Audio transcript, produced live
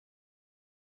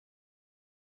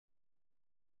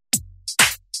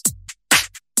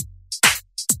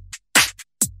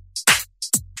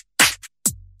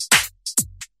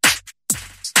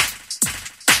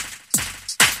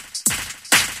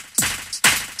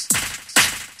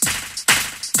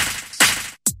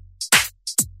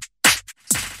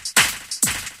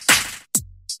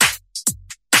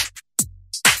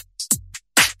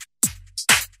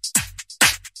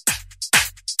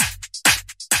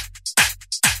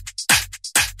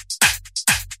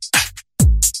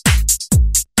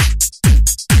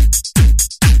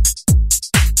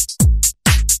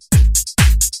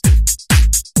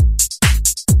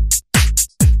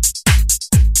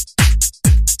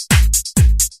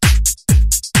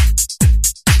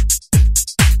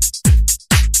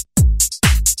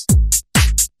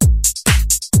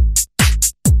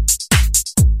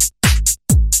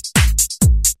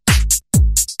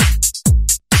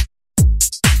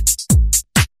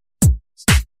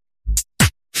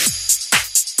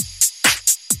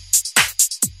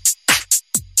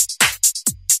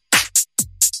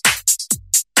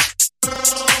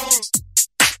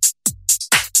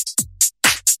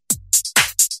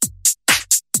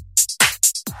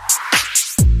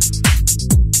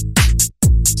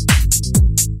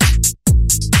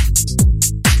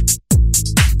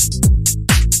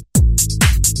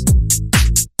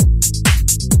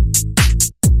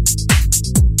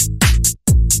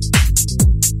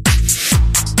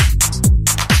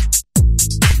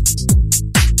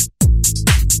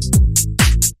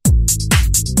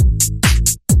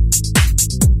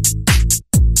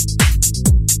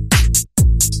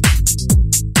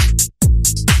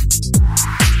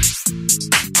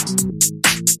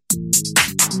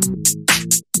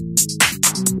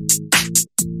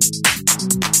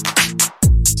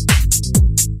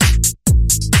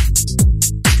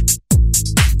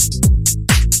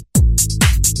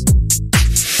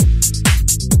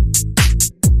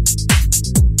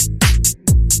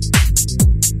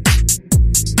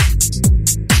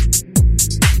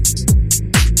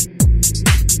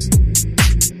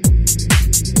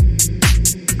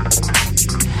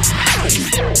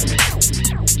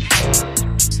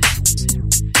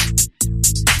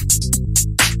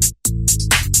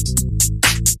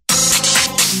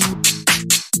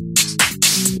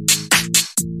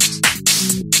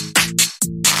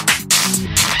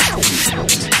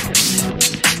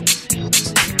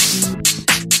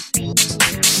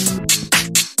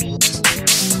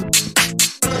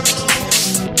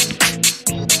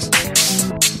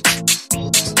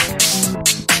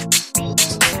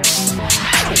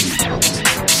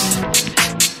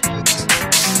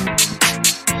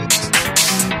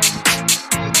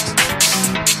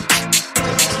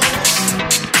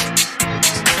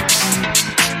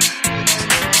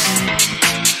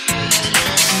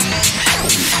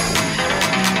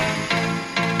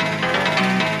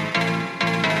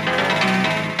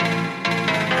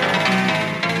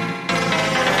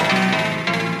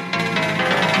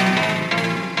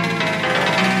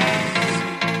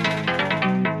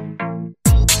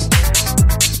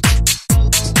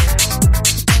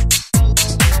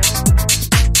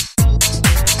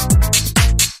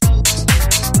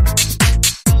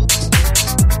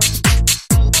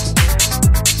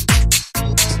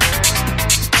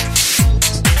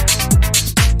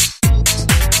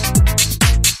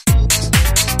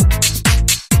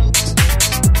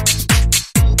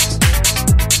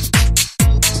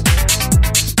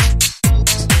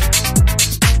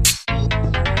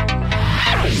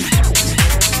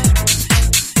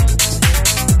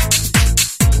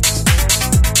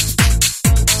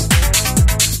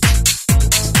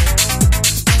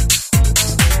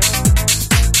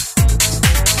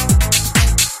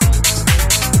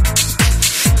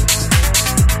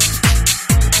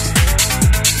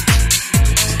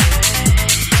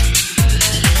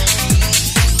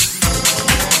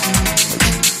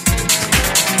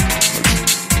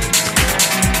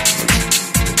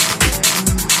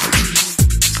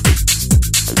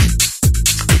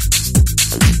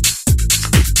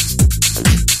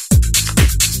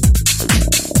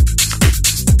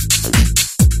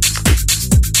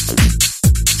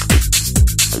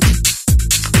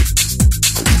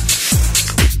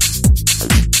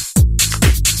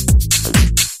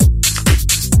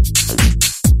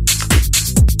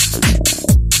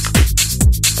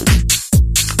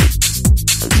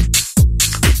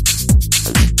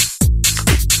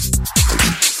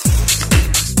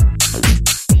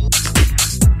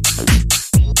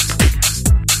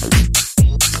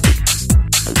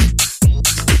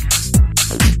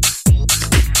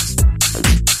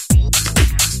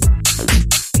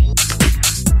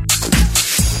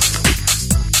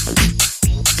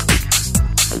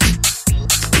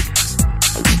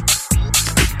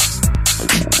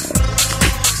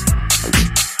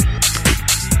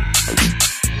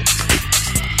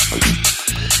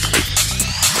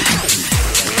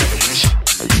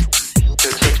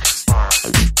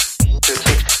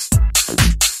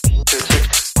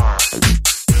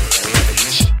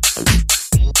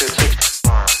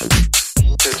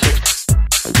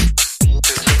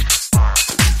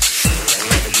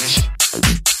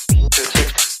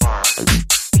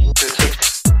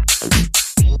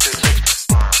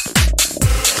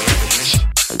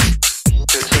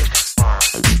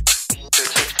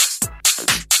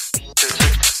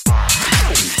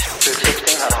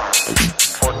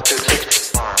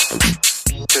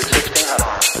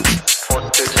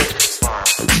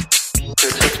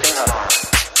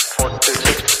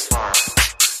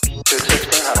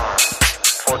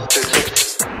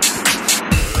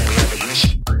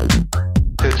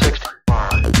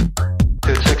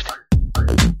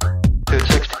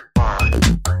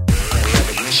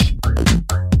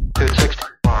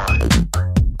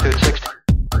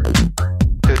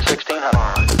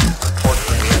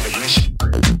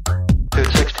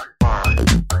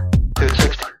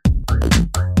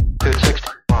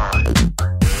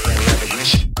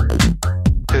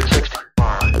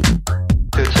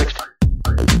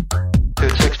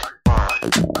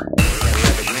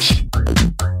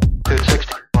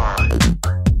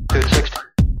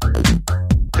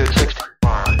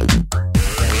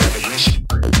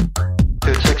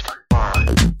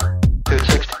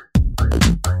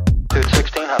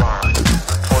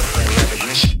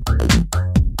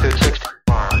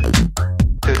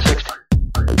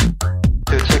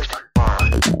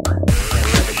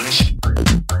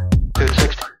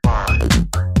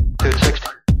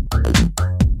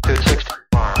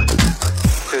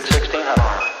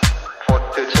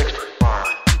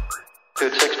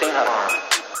216 hot arm.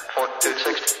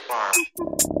 260 arm.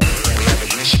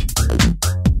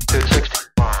 260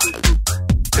 arm.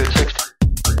 260.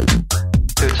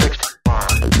 260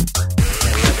 arm.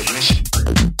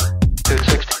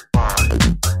 260 arm.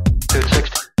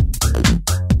 260.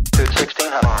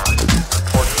 216 hot arm.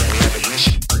 260 arm.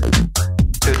 260.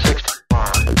 260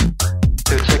 arm.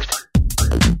 260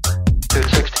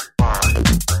 arm.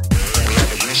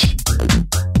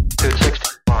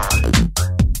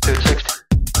 260.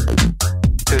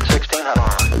 216 hot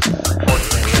arm.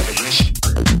 260 arm. 260. 260 arm. 260 arm.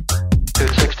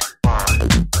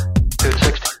 260.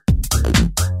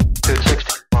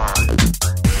 260 arm.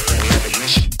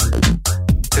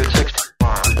 260 arm. 260. 260 arm. 260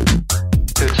 arm.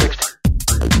 260. 260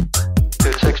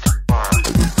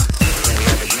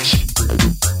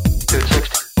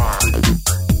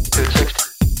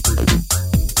 arm.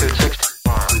 260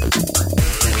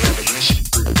 arm.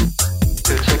 260.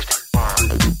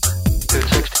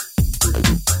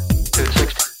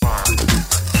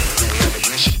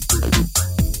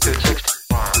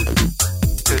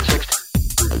 260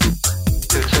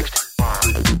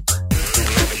 arm.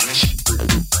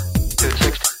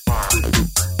 260 arm.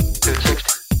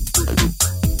 260.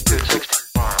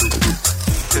 260 arm.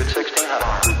 216 hot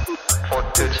arm.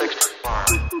 260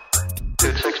 arm.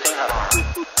 216 hot arm.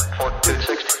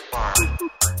 260 arm.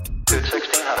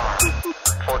 216 hot arm.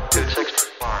 260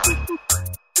 arm.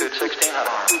 216 hot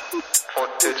arm.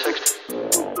 260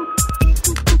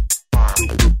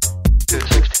 arm. 260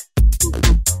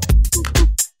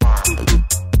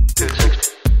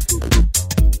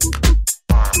 arm. 260 arm. 260 arm. 260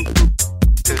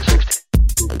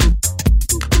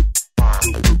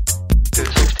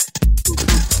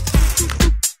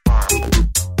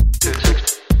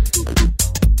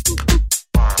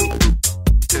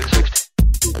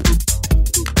 arm. 260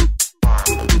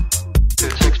 arm.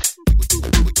 260 arm.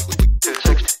 260.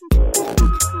 260.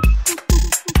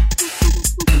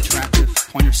 Interactive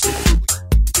pointer stick.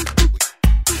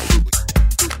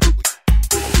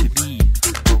 To be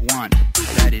or want,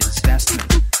 that is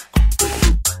vestment.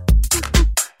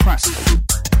 Crust.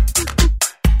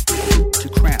 To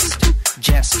crest,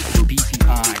 jest, beefy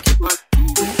eye.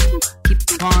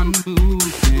 Keep on moving. Keep on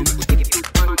moving.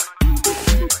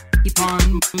 Keep on moving. Keep on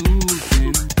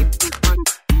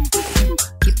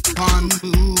moving. Keep on moving. Keep on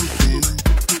moving.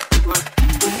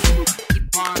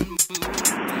 Keep on moving.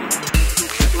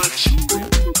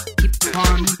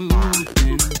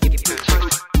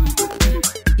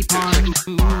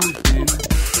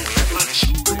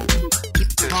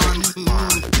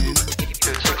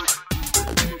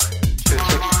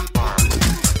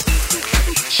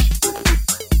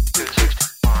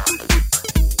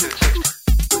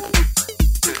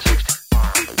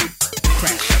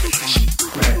 Crash on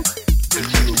cred.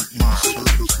 Deal in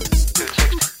services.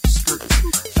 Skirts.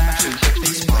 Fashion.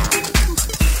 Faceplate.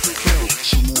 Kill for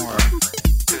more.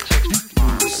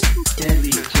 Influence.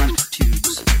 Deadly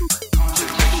longitudes. Keep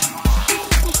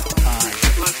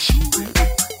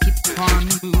on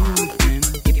moving.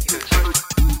 Keep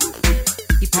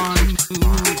on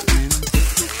moving.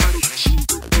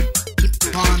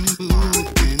 Keep on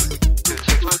moving.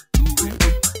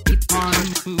 Keep on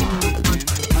moving.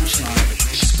 Punchline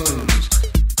exposed.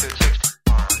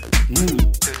 Mood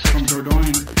from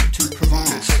Dordogne to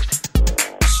Provence.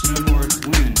 Snowboard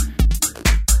women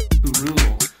who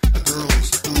rule a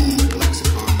girl's own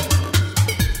lexicon.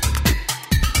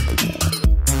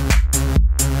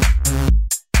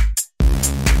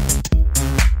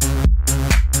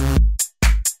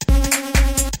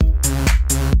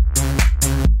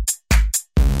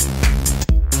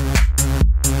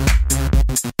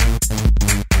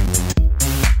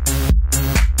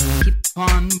 Keep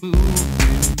on moving.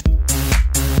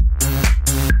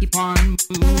 Keep on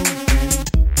moving.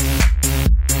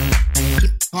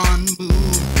 Keep on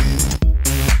moving.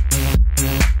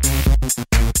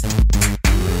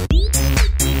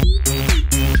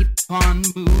 Keep on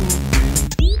moving.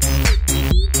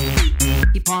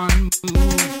 Keep on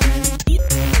moving.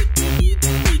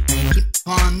 Keep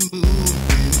on moving.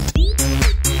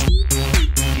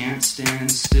 Can't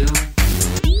stand still.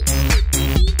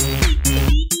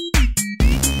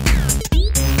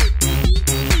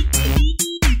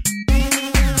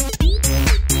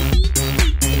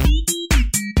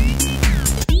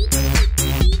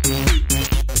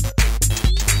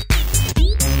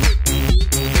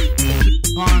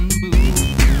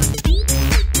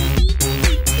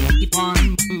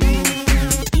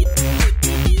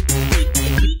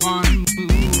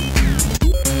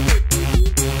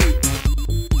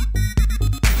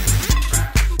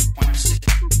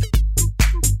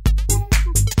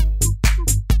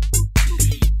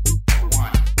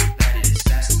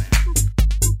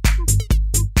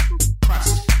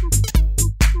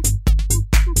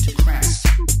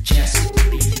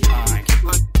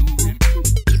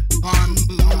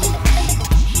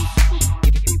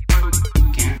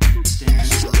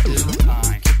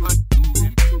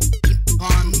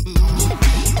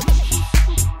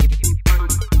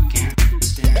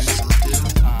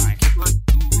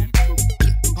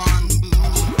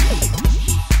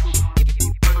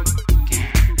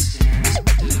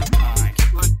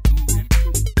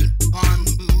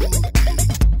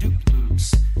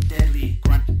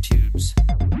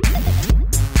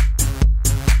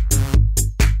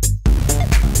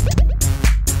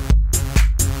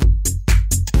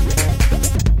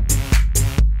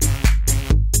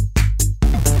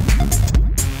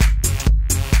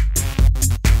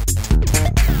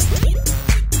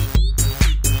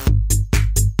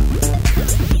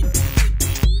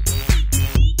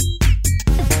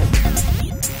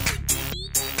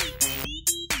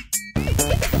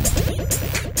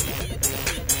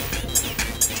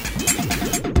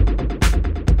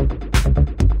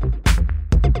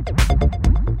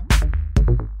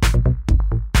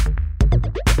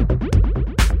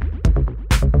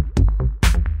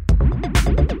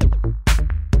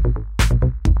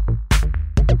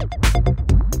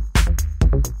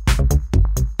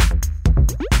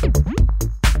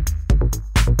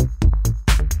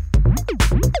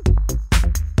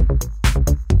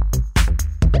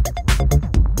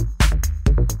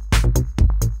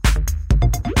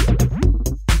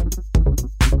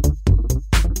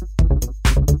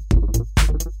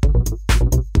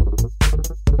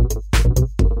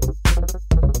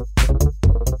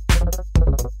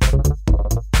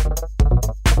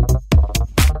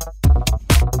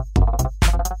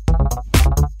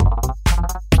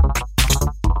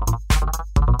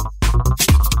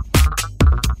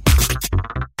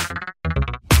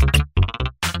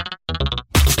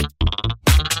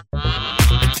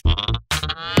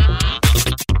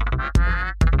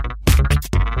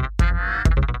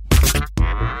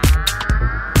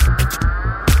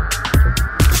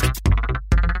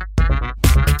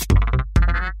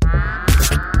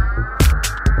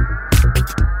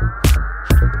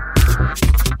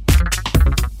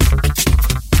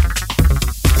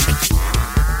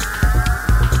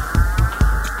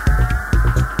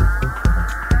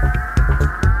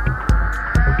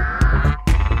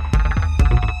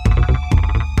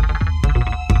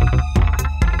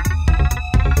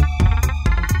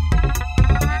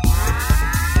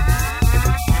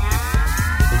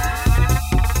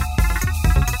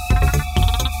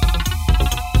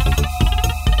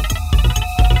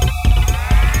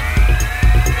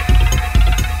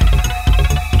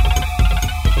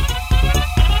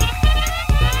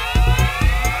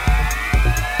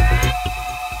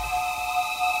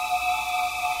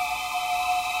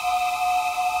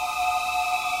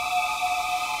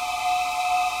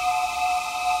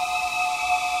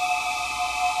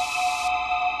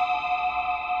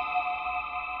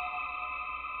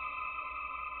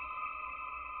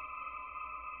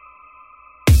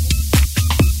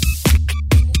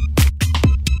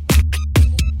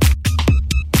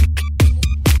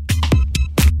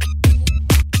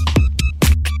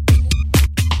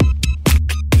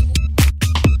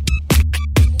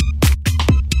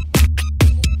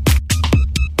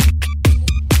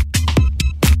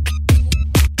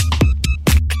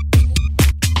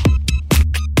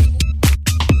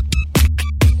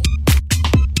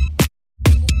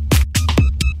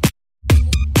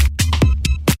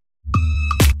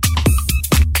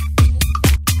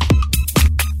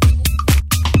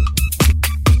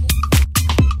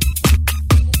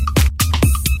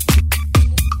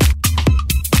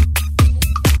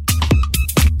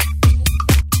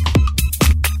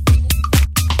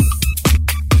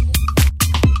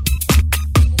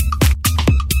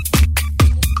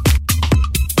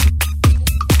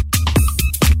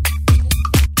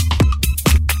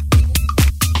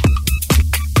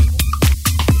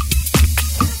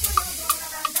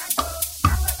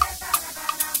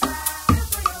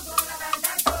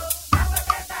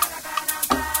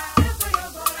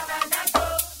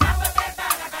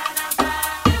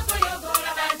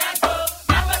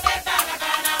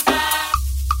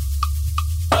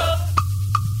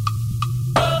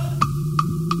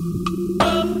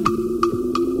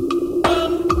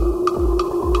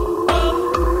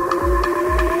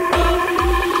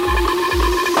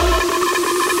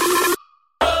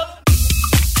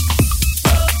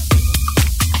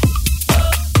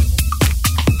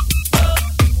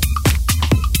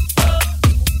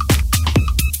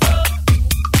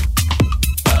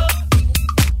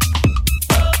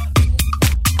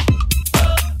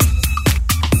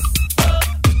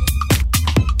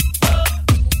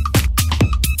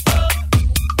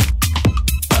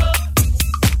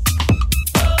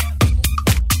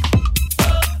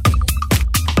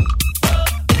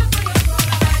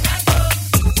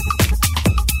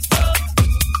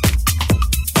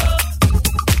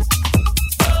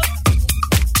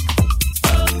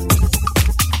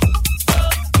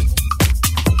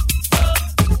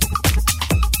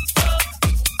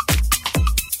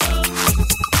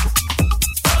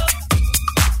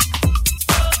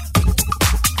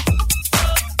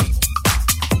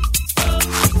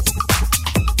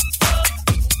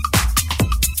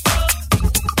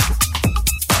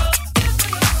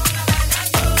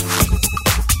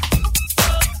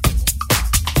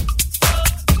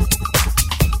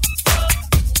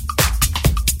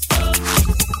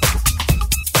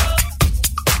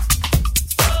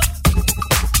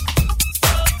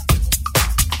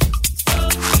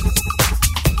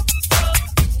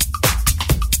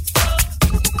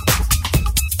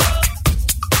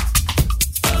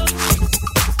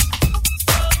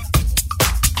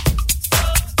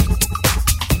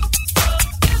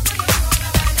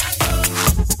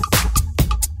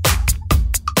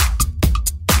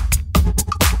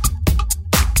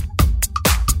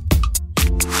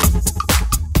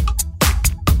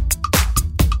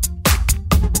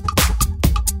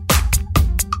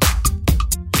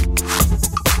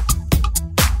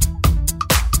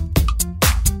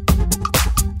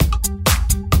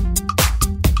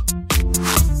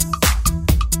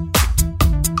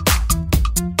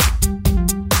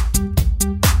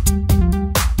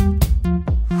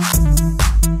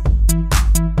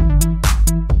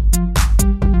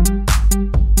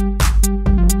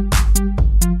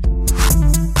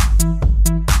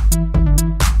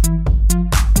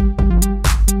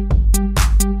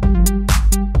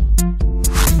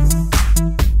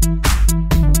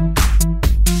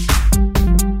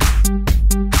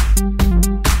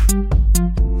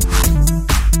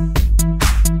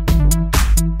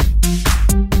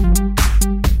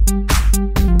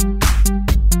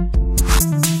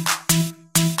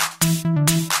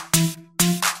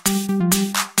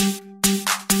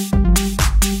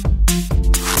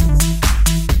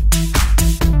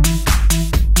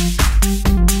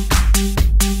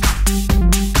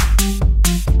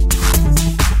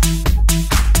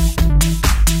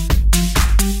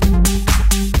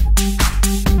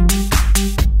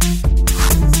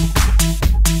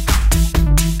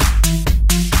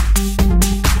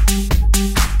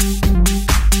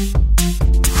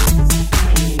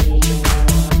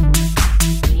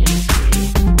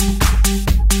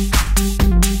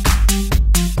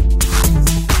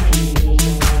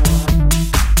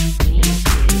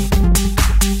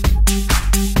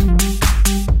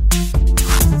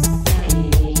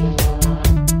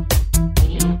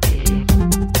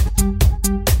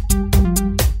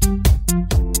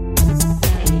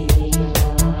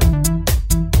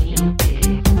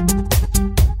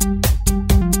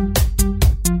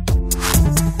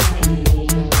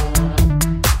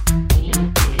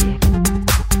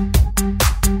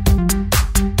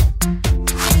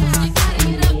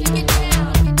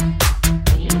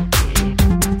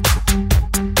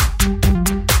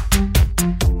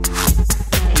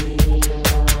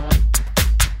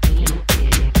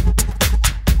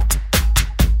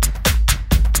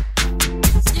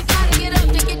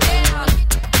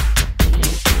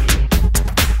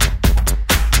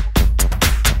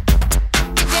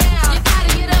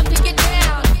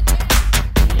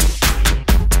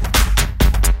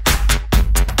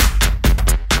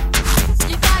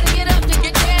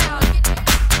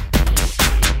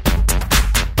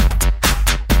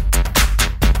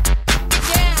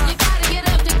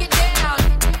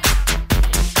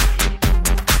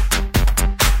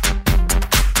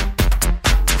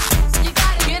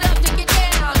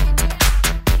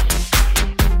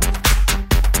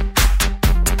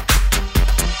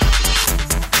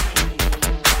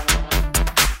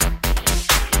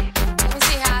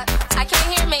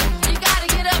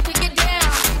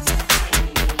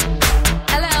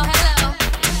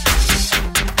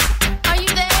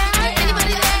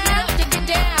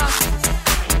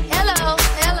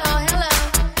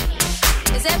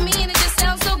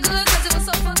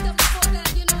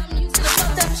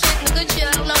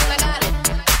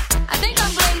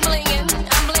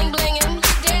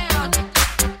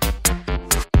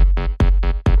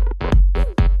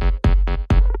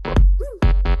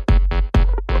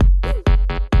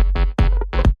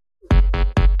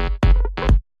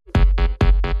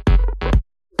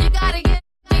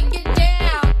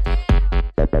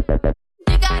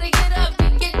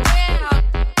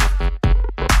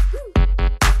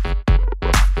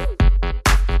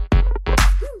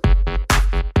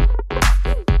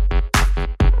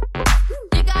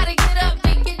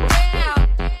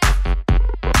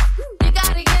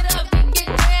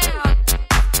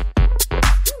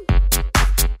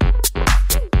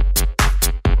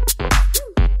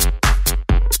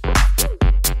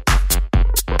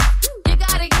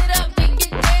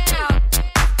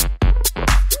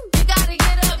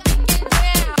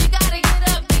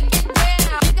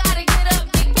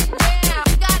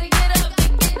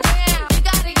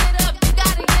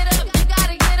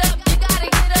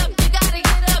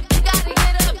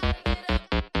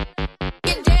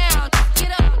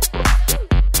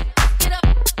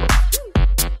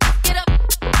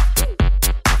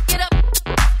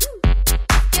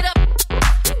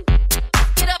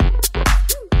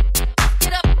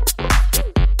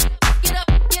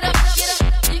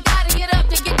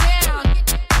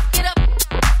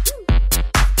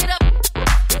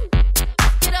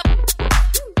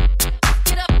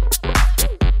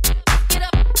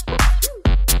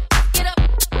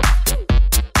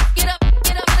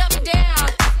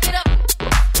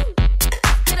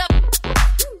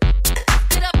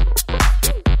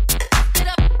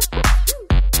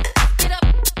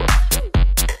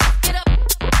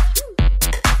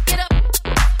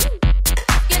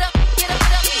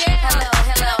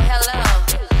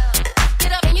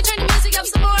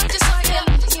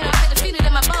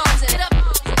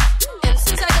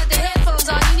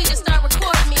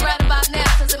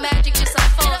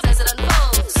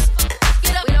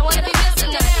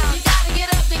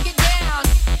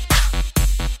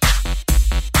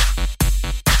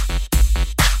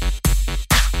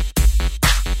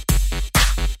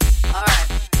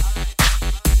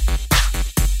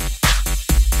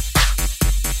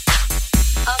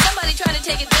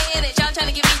 take advantage. Y'all trying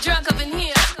to get me drunk up in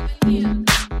here.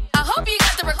 I hope you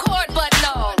got the record button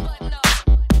on.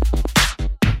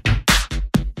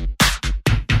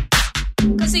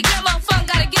 Cause see, Grandma Funk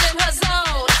gotta get in her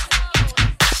zone.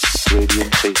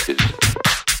 Radiant Faces.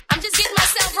 I'm just getting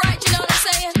myself right, you know what I'm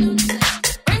saying?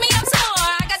 Bring me up some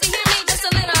more, I got to hear me just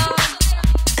a little.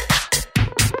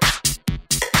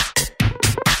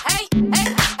 Hey, hey,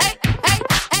 hey, hey,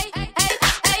 hey, hey,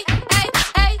 hey, hey,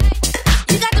 hey.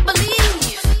 You got to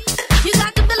believe. You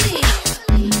got to believe.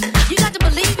 You got to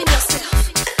believe in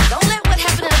yourself. Don't let what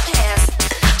happened in the past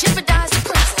jeopardize the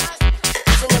present.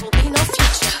 Cause then there will be no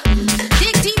future.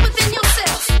 Dig deep within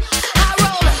yourself. High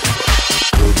roller.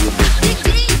 Dig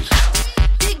deep.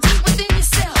 Dig deep within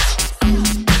yourself.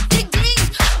 Dig deep.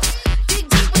 Dig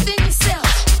deep within yourself.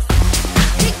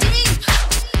 Dig deep.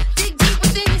 Dig deep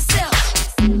within yourself.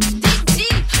 Dig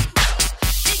deep.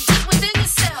 Dig deep within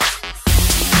yourself.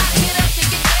 You gotta get up to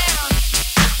get down.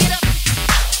 Get up.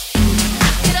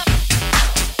 Get up.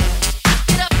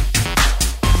 Get up. Get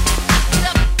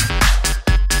up.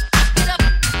 Get up. Get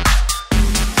up.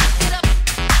 Get up.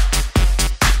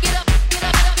 Get up. Get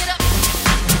up. Get up.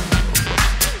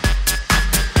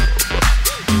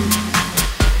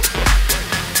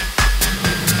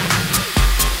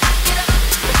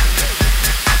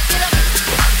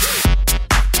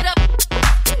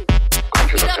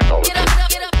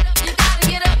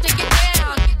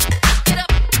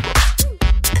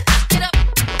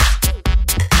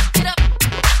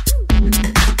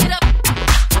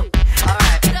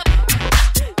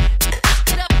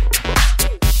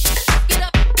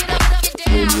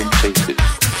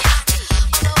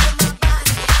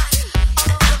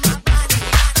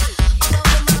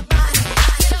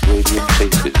 Radiant Faces. Radiant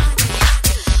Faces.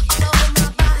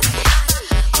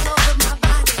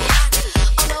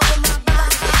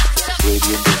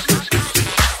 Radiant Faces.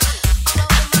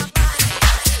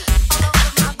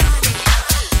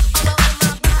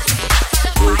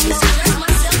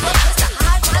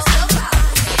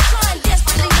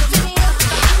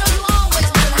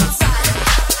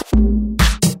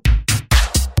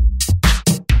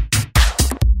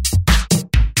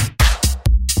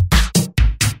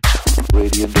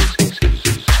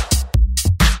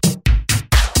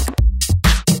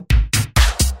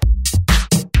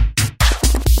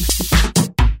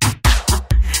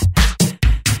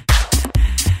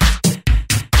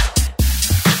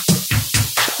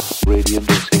 Radiant Radiant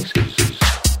Faces.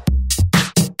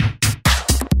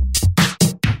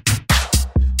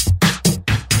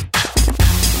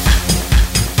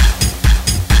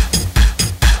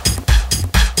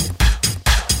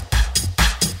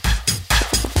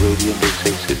 Radiant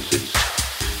Faces.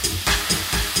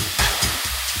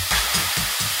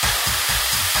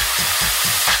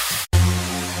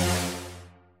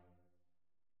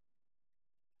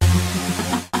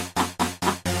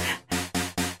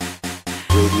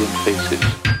 Radiant Faces.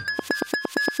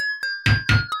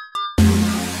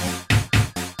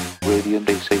 Radiant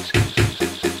Faces.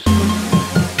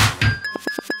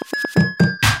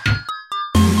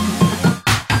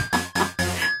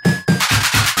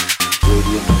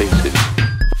 Radiant Faces.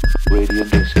 Radiant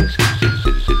Faces. Radiant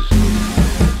Faces.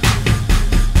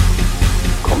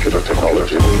 Computer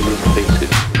technology. Radiant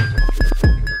Faces.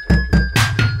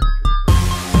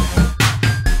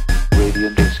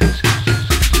 Radiant Faces.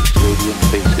 Radiant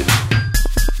Faces.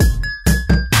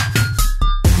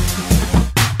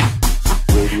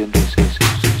 Radiant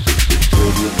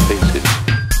Faces.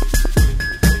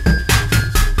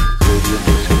 Radiant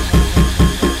Faces. Radiant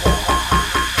Faces.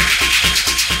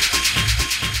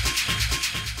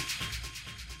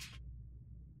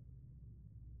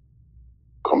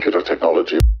 Computer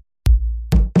technology.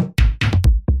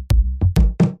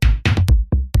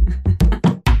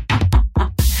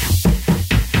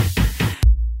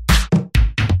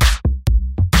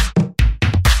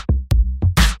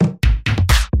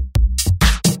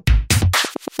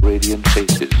 Radiant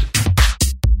Faces.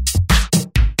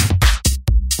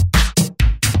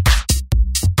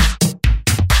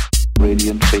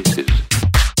 Radiant Faces.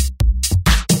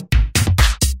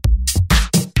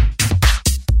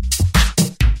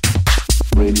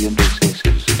 Radiant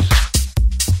Faces.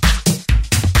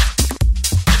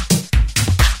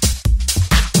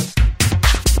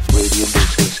 Radiant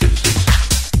Faces.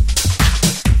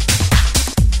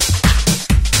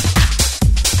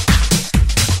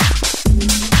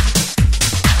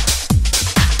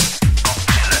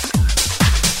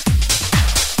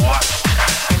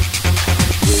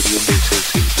 Radiant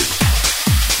Faces.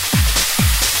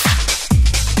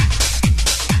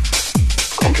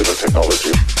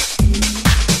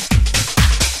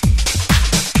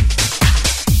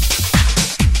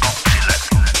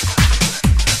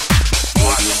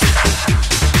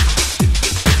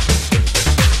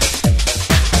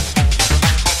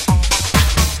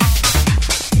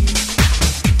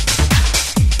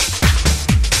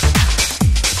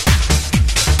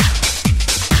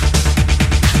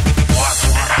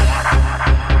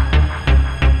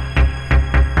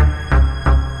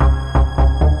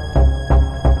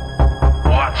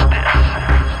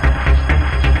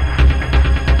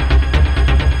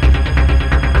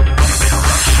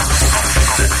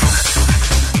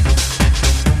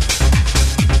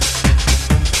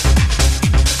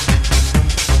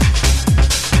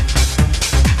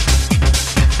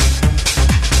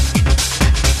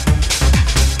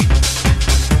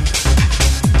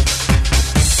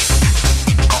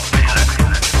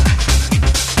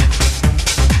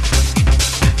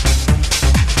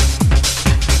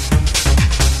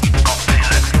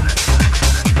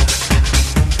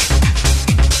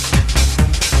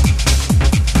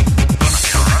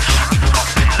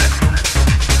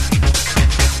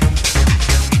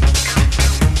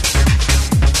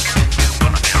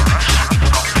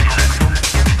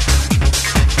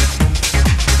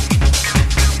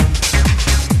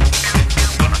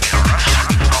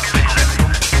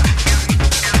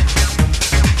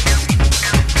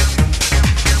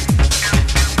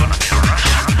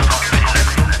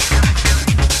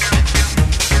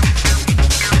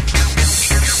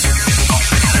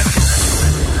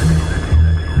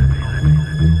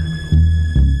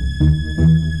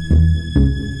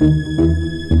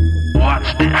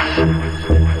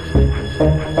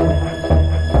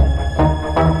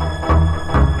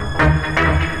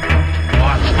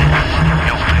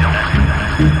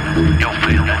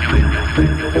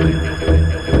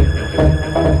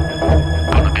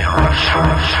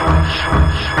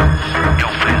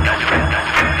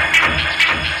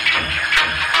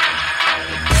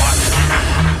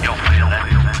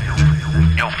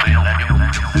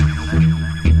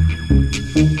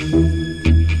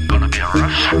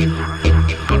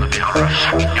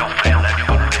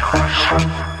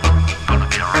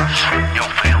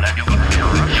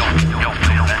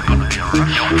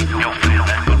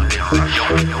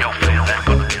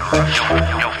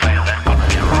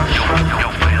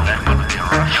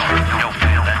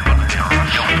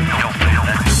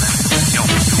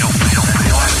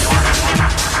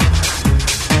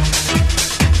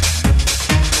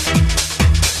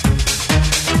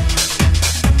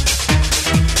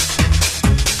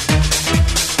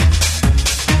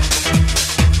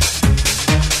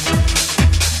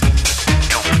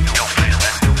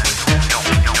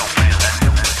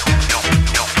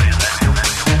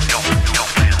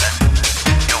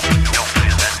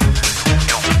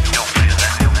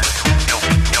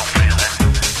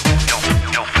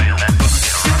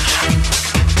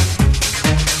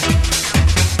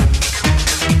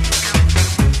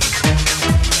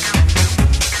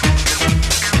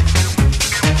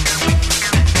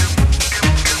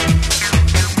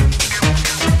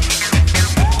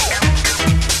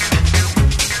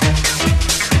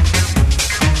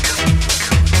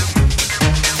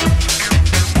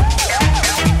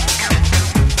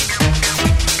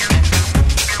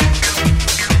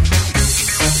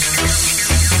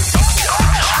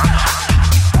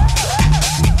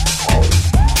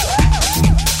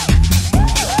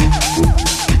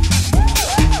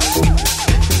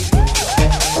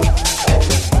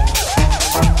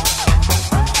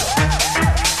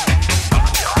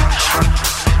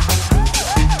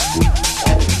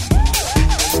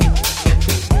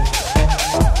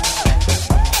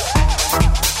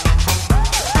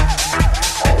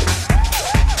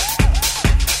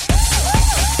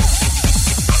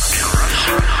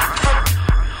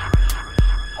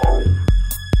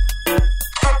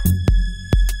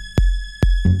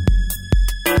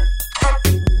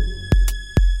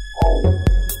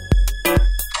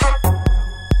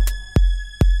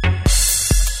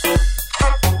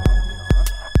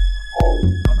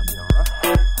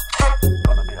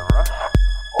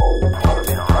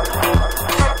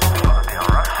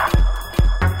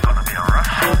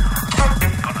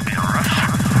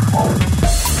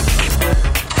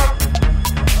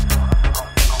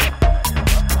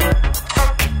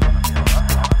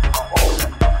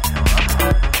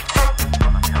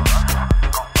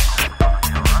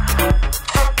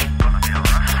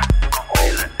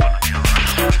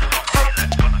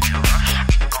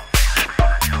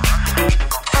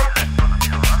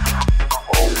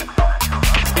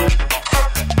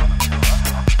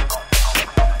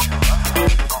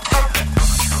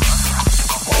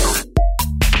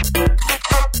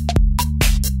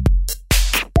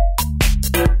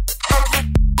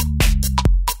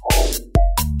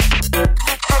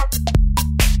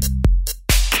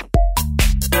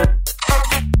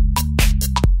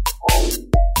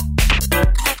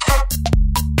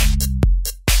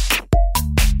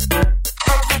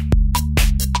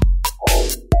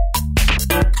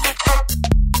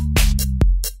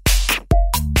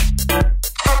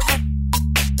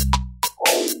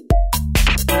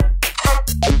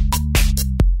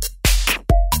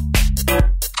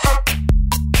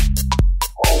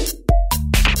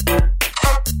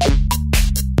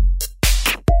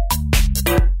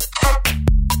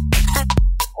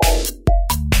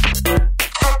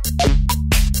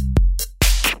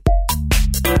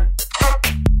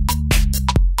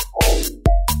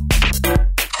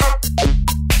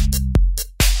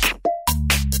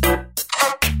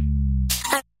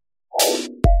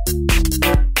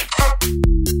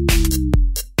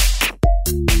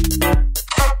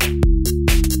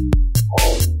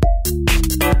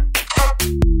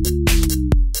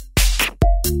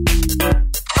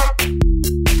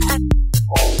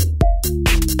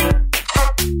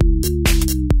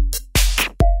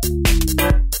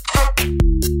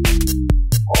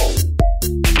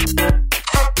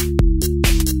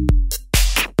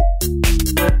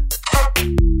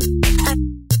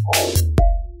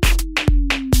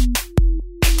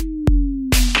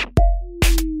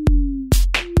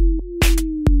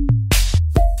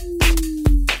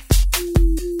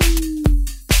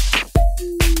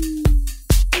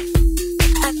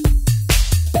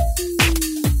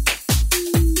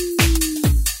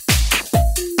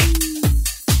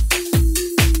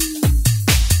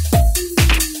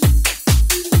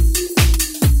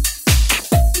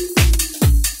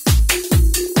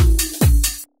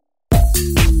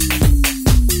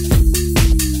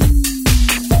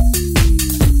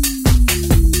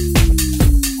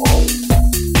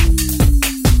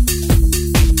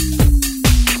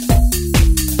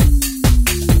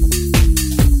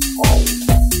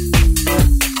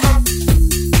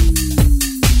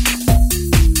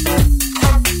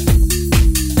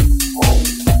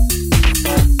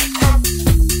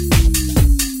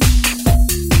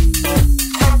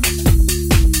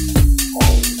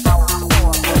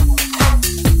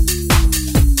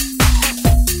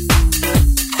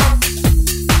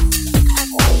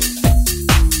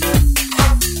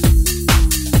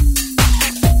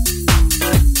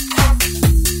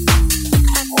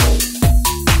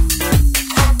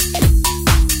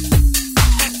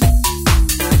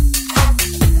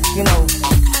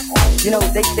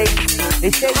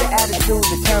 They say your attitude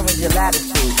determines your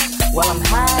latitude. Well, I'm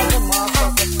high as a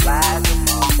motherfucker, fly as a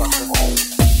motherfucker.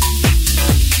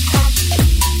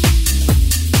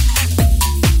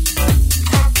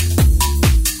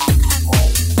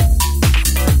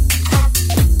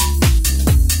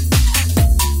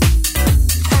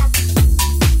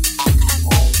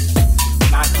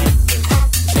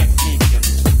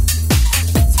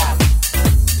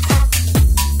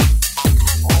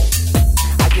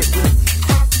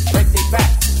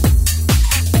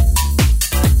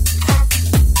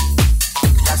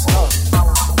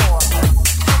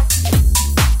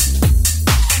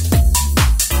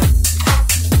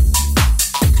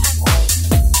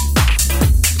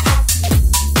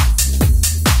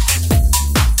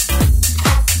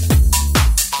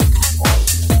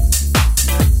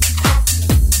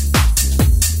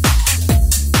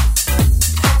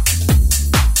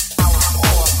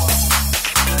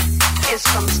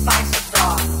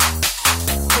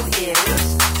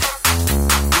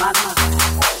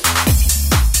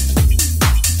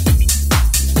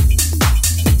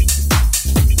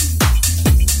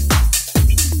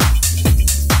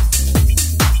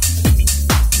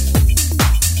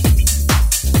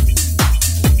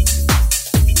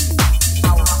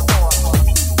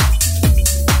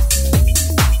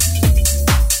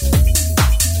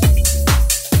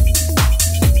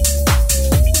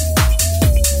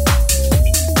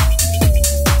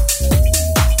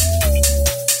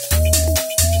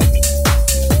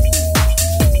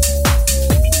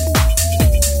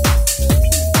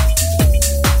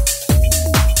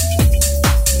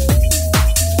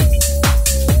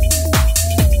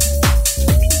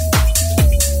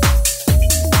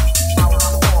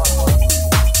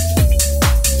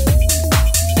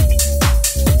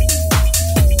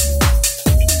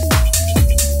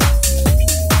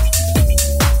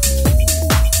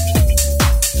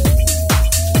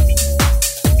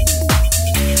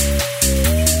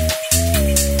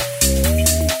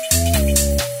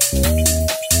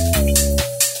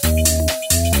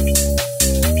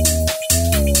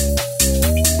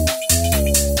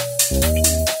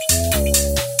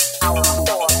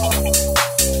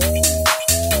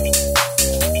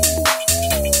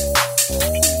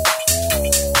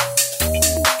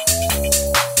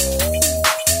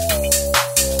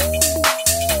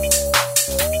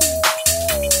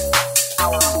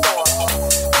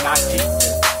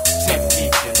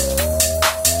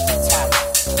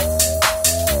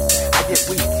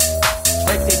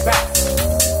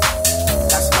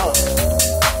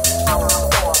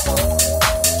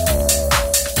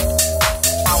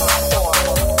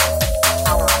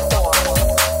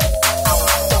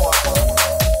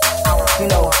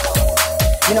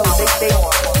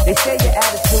 They say your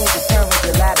attitude determines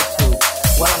your latitude.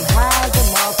 Well, I'm high as a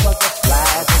motherfucker, fly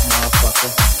as a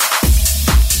motherfucker.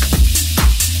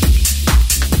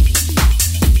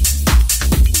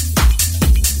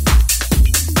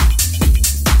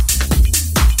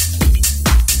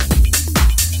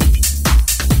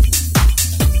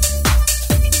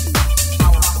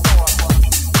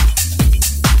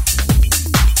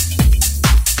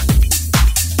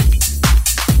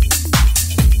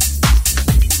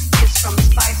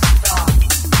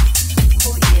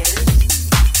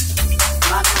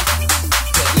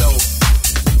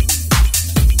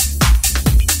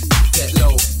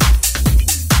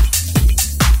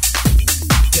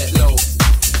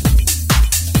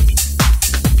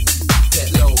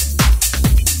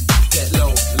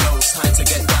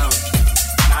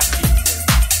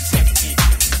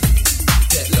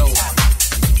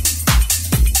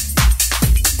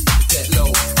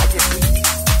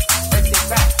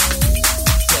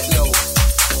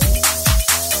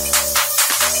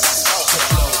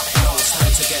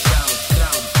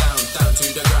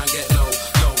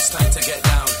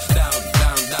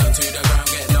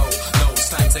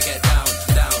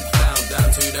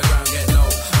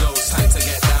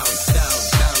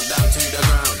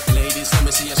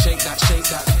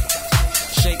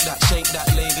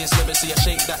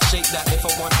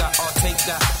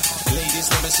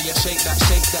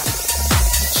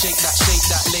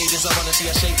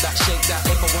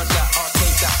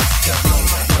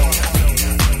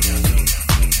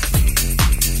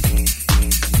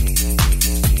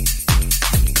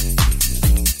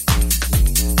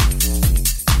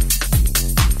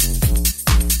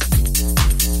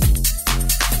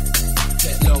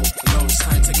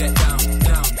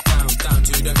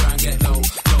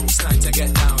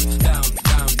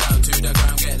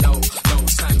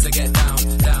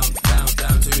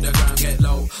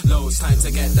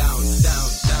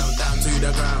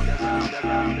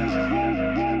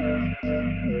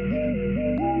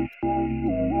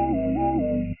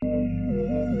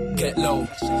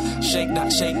 shake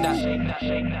that, shake that.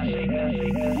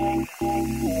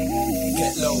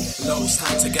 Get low, low, it's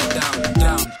time to get down,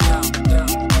 down, down, down,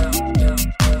 down, down,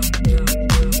 down,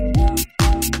 down.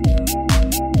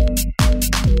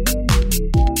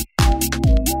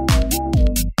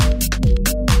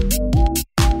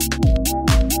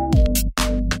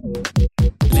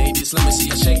 Ladies, let me see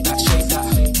you shake that, shake that.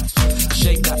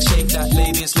 Shake that, shake that.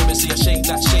 Ladies, let me see you shake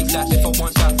that, shake that. If I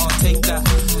want that, I'll take that.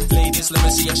 Ladies, let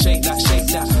me see you shake that, shake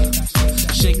that.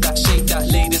 Shake that, shake that.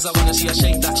 Ladies, I wanna see you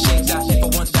shake that, shake that. If I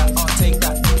want that, I'll take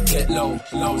that. Get low,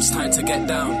 low, it's time to get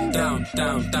down, down,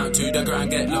 down, down to the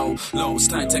ground. Get low, low, it's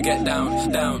time to get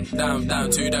down, down, down, down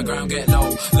to the ground. Get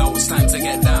low, low, it's time to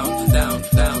get down, down,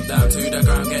 down, down to the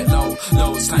ground. Get low,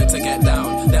 low, it's time to get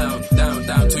down, down, down,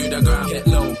 down to the ground. Get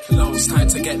low, low, it's time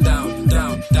to get down,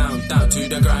 down, down, down to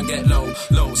the ground. Get low,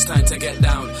 low, it's time to get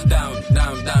down, down,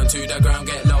 down, down to the ground.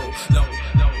 Get low, low,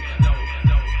 low.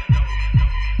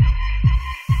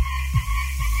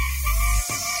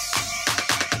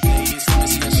 Ladies, let me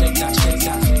see you shake that, shake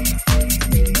that.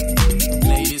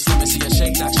 Ladies, let me see you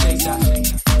shake that, shake that.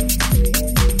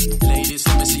 Ladies,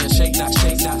 let me see you shake that,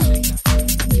 shake that.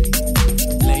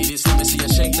 Ladies, let me see you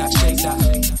shake that, shake that.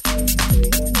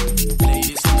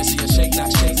 Ladies, let me see you shake that,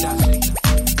 shake that.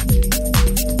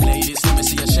 Ladies, let me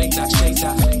see you shake that, shake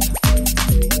that.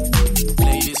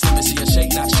 Ladies, let me see you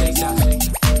shake that, shake that.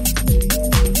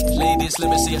 Ladies, let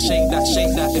me see you shake that,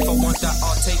 shake that. If I want that,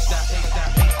 I'll take that, take that.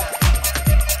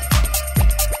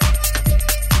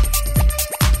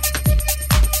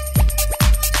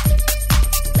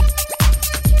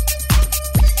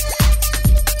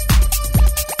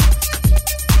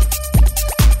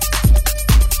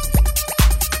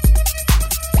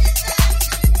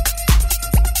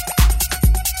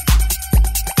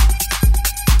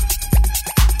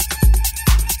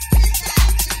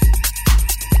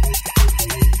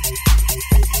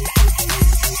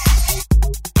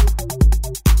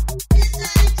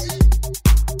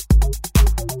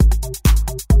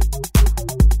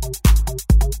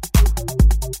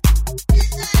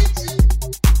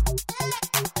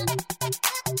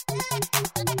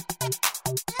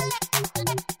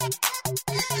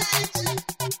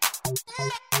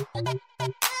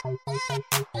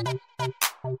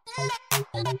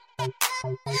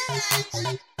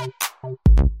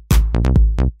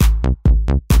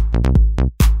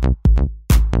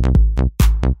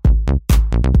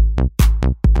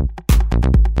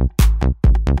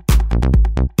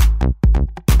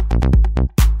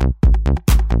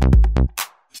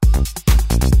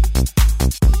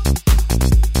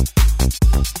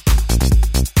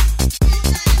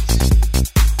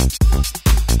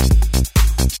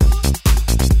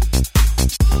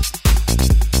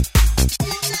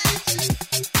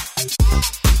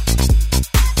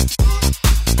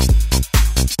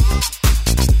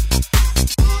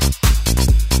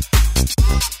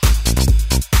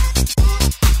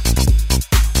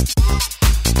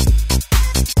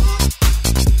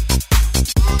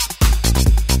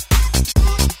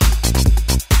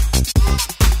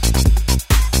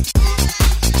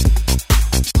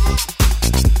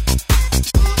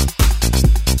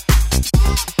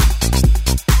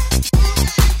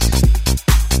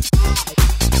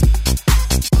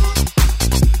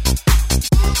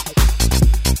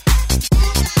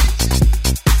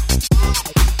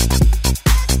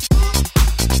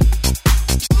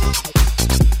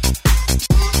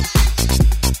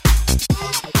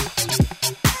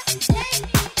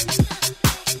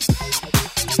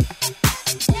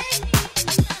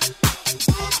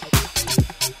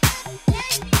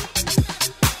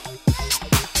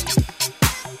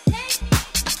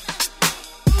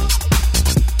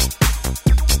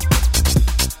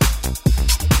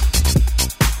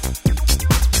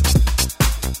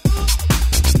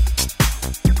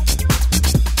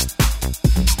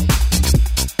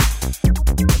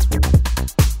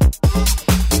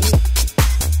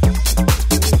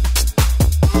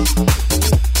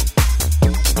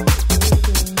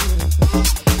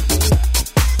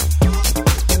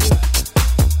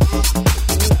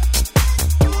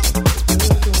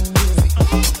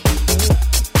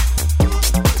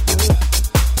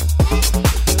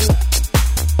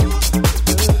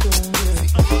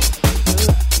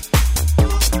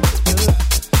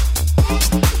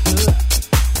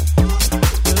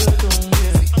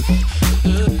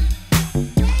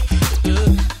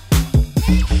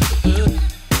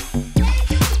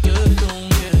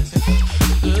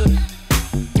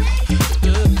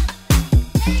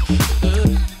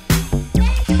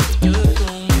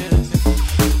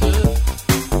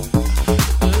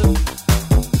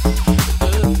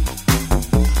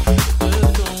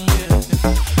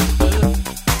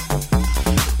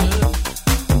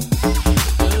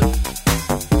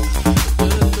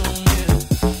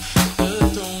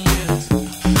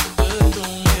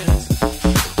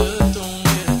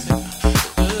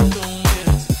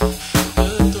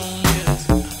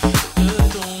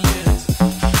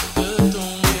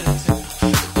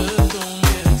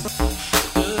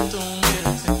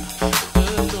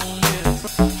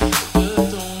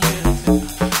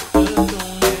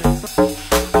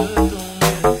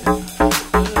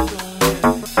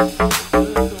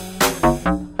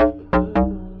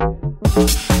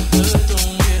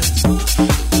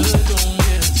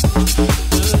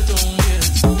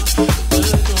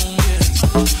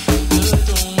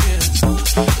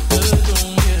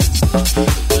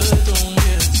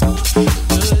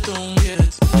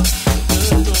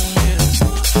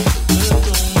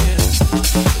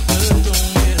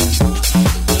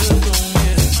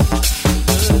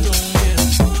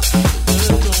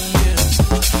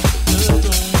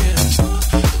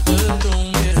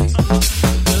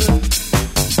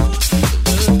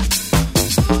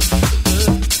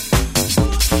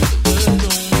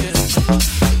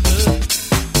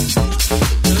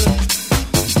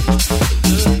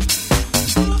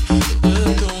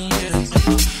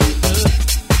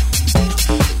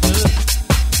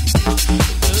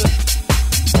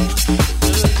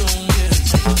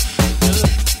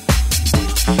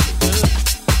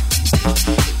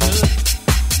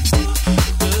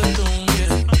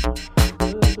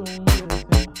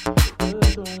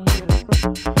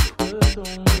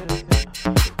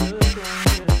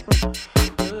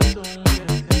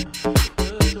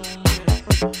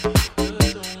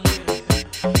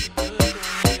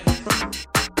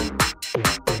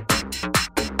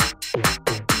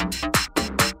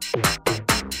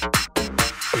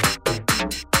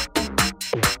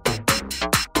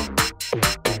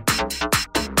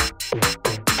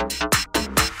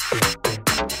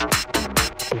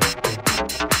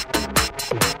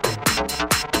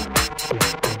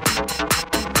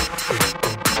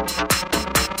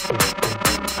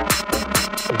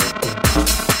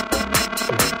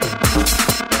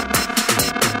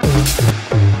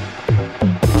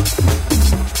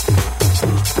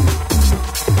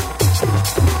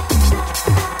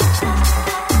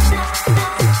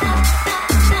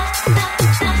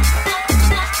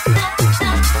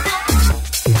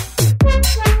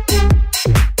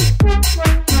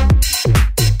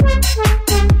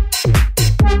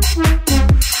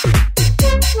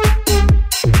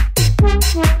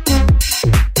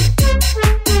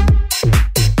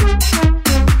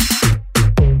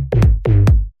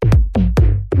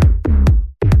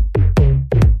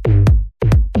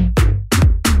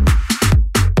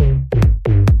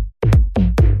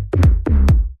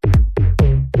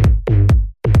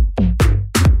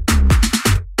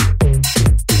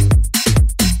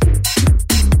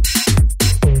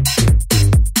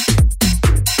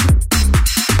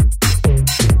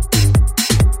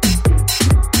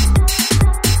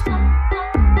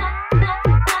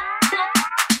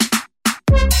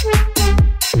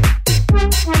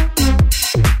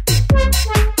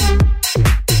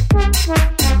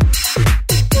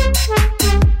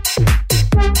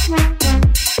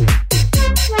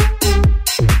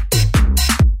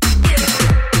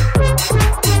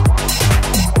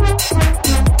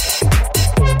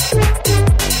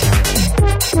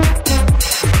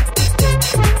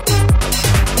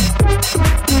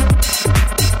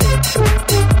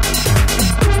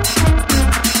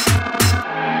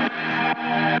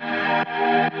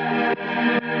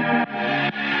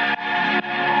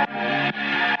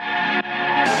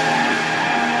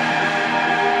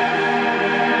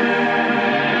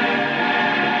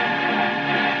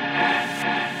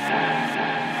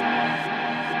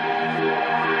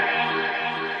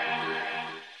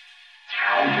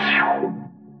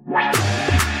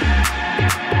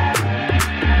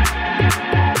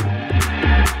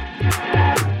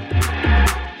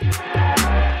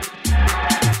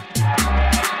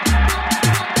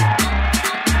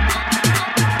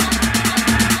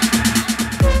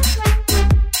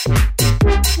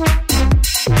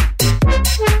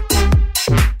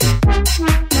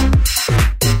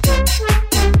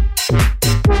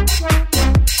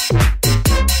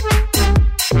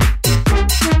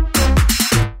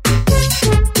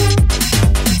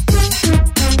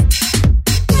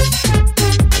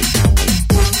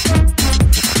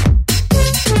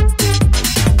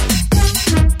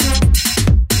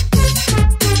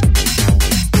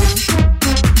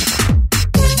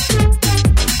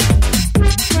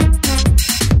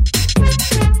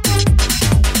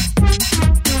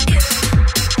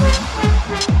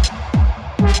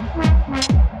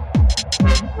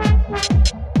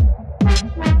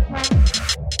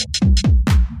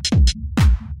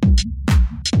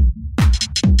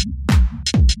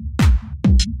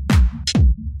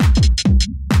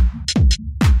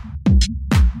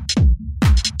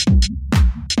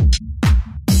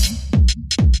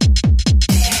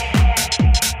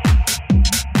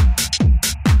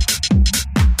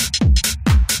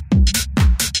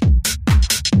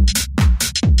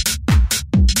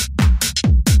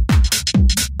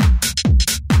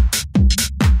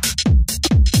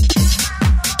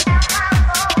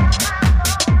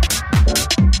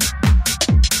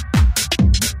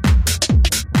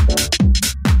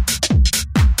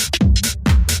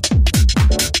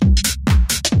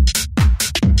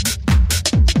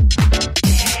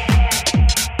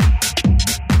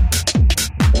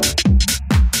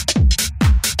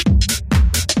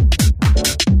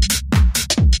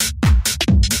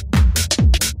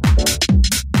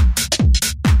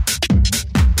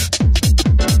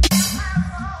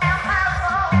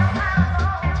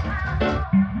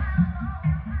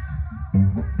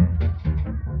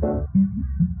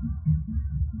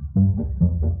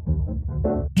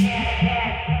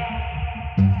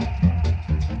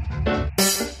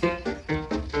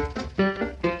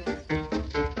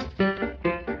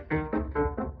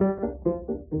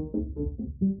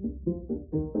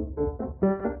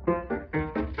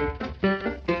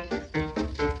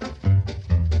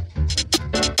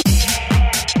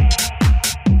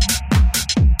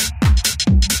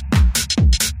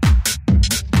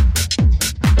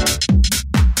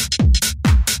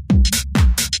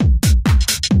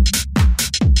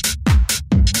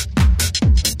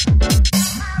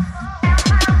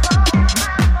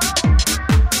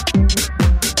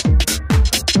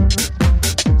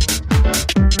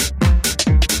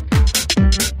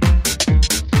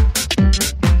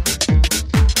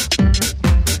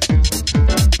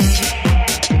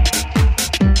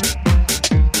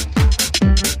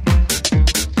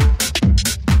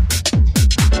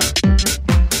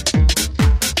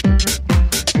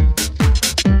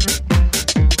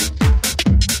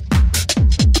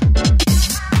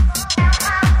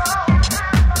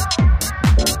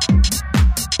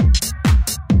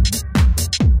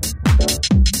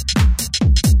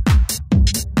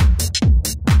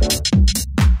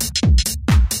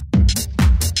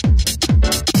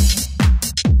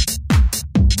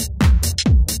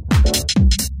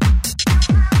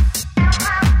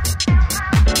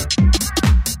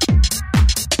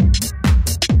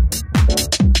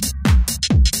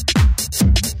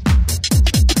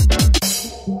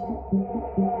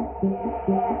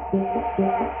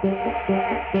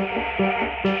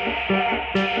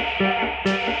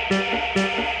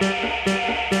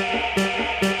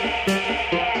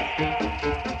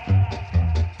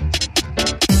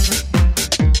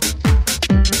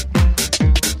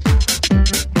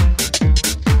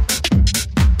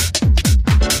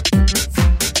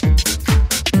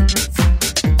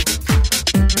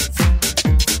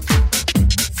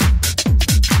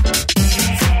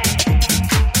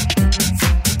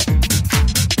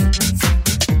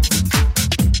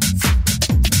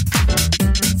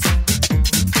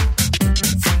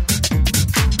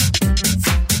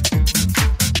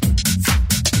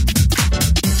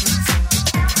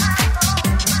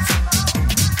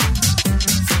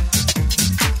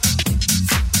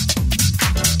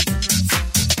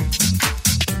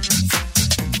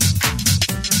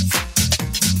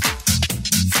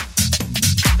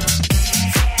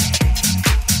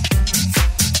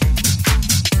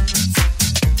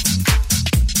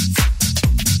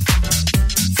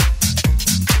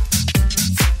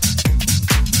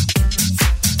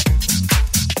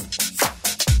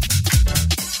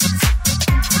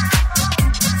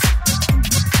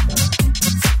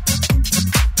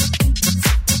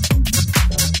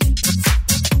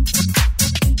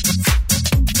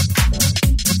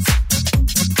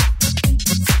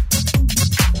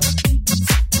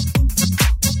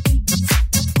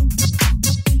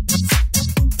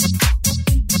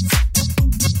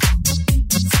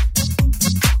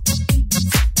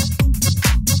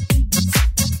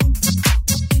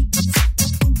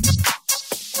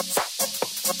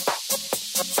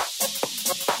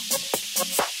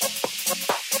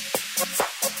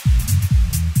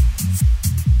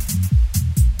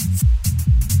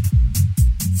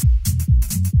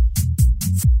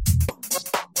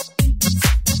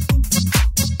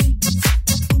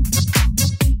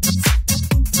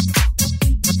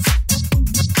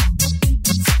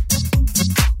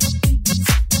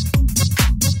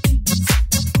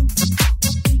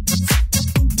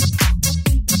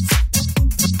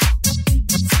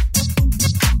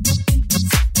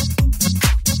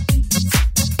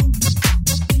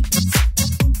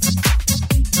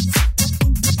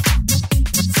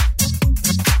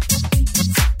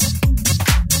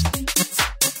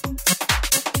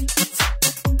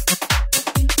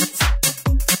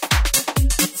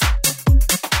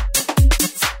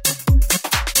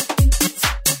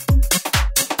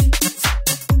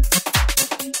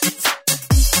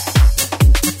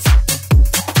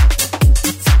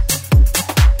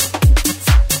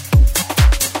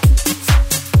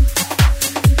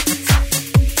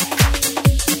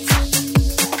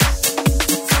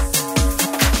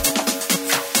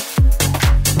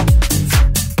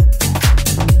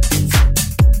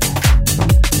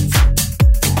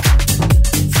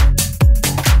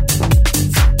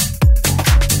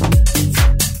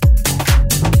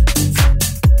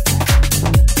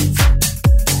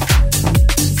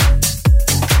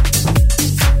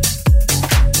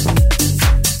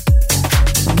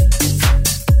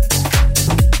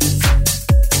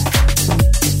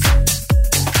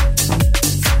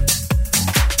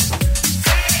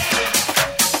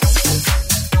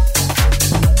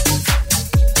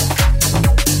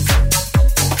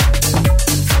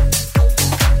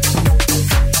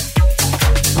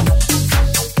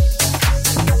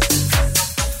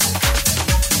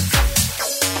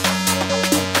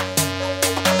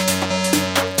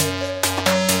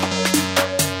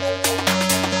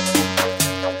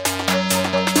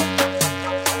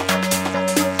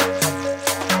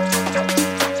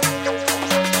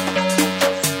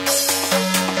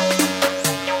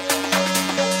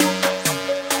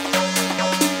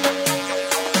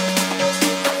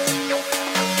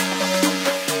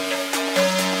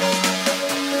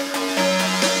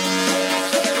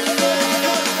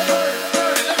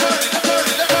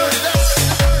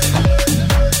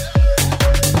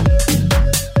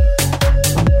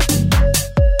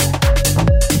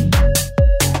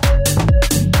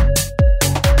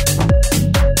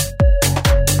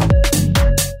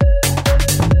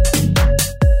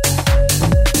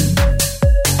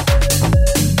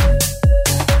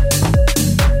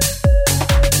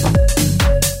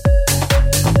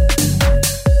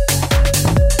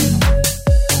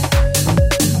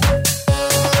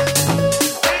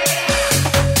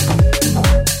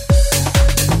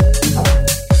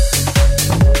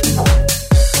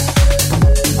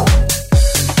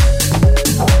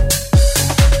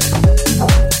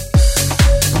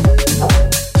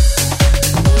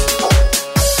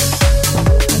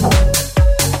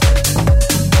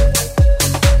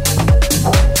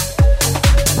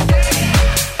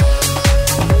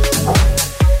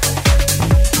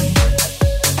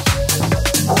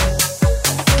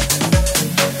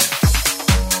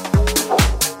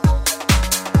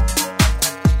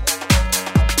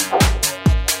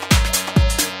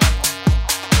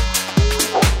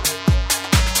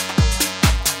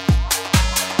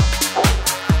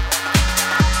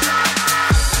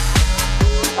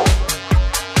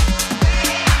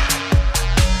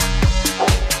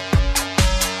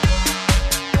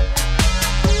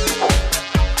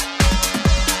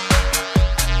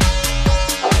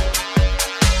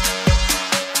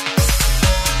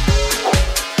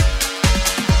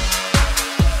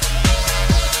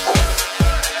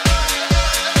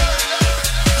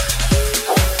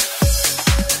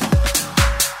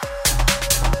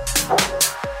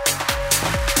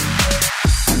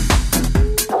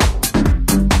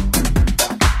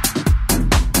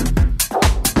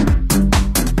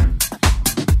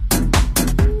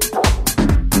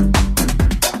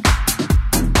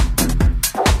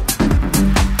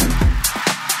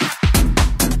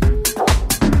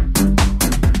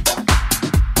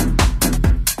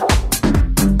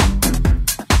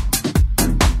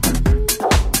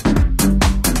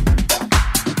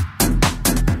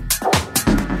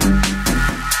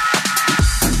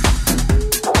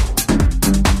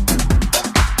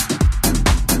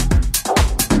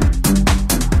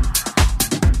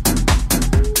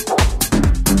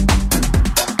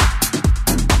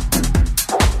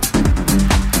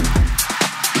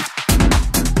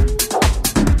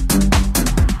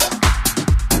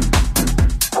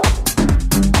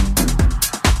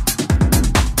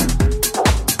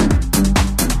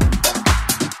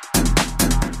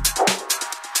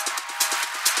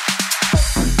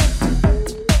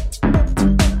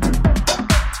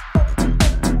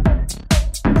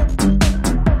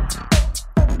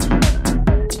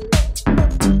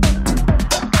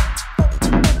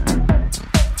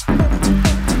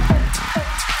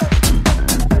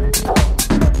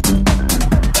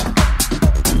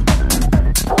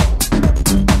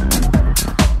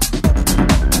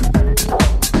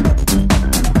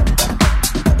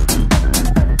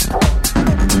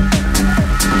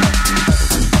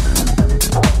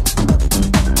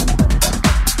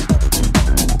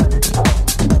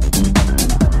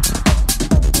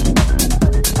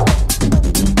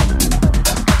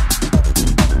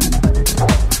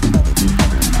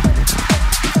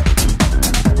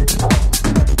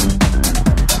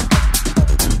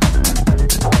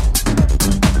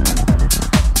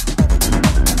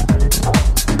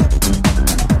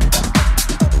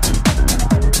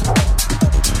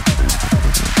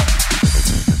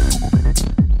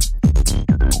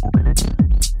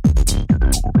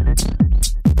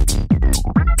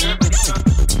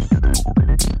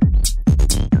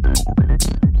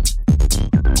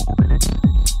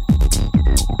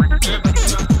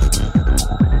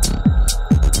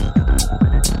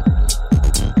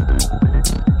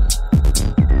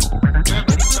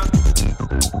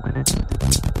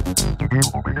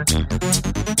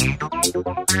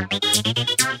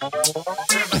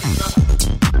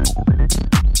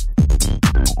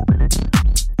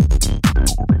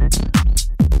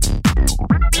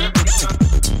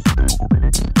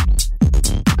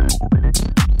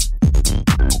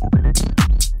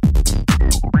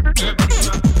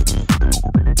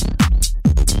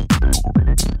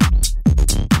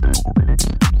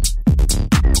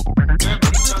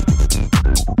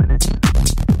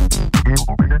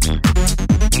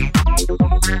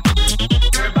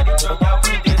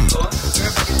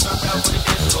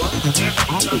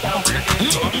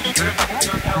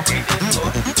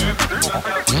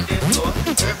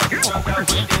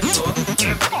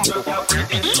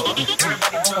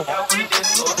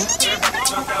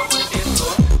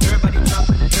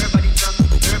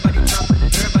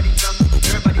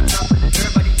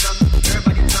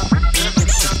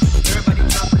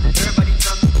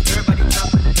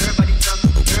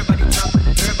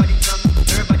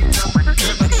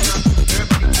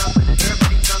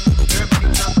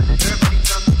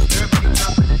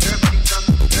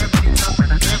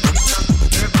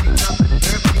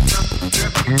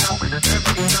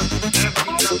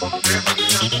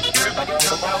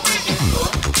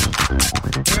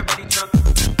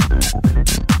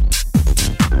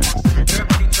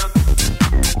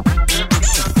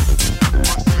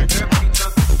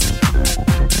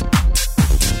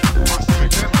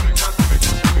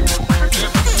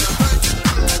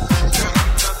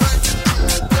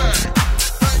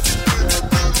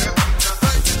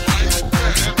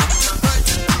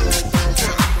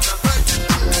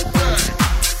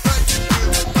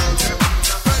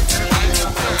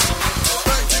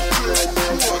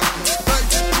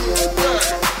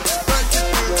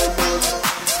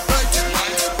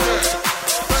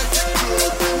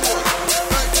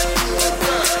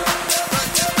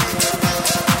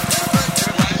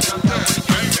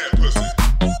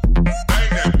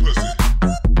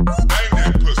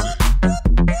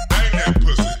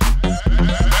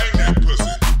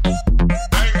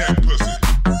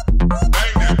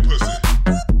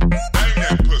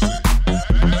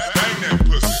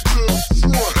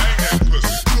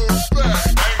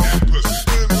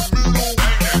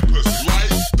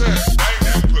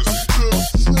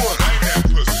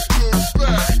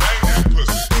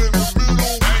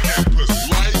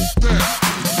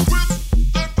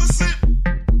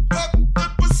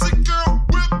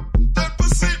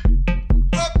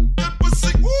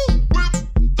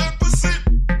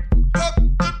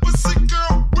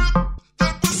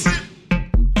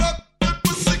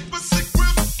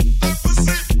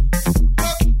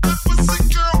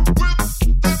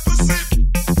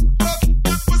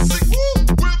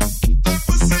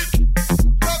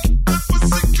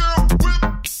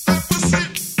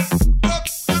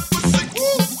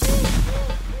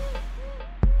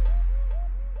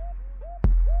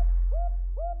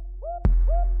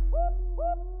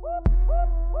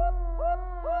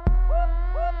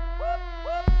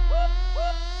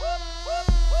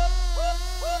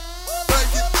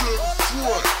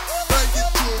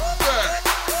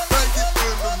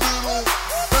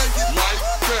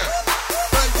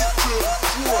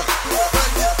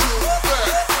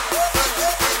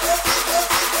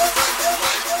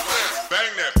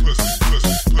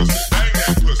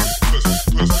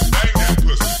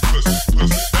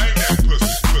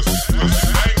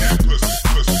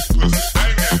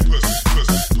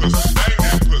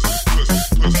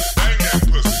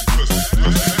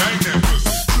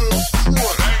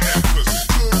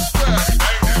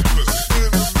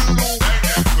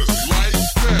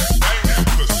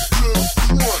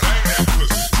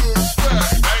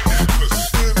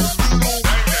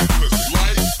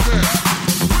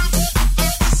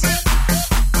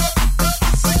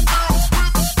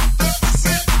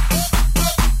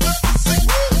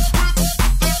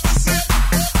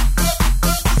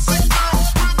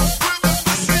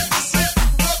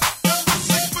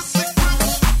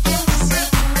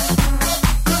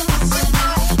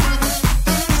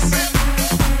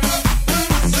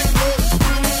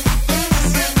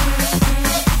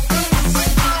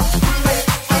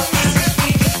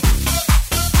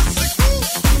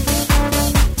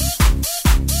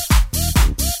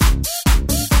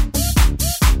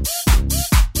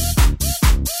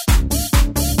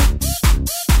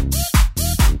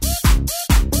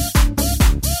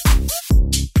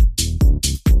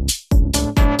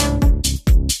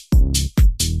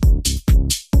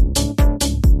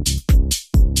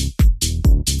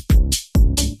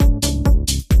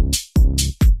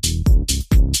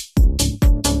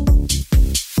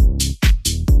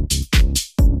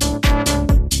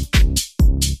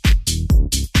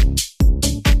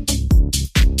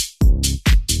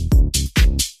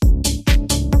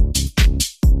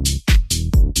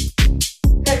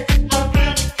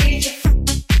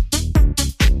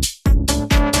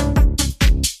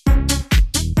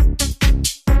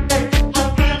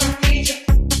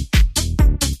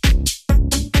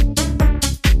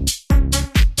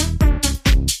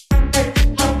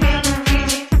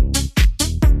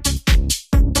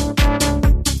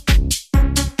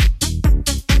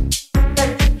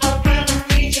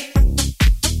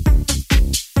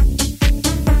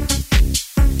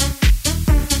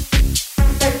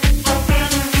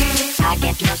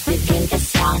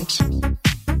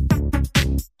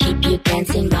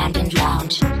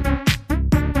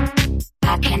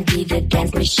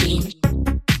 machine.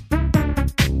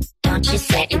 Don't you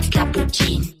say it's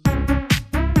cappuccino?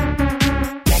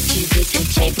 Let's do this and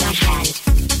take my hand.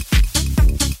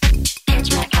 Catch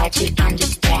my eye to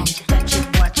understand. Touch it,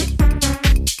 watch it.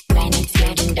 When it's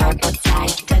getting dark outside.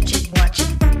 Touch it, watch it.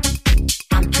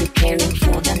 I'm preparing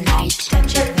for the night.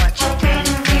 Touch it, watch it, turn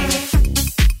it, turn it.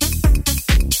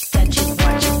 Touch it,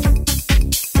 watch it.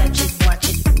 Touch it, watch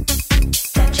it.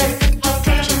 Touch it, touch it,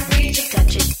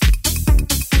 touch it.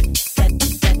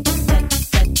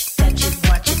 Touch it,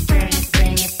 watch it, turn it,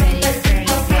 bring it, pay it, turn it,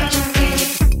 watch it, pay it.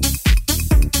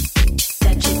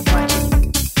 Touch it, watch it.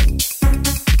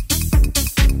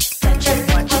 Touch it,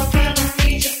 watch it.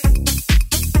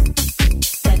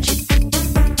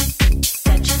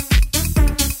 Touch it.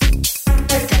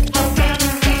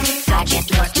 I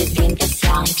get lost in the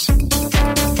sound.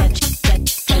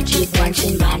 Touch it once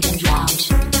and round and round.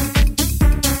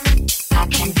 I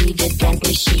can be the dance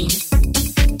machine.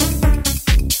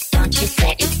 Don't you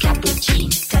say it's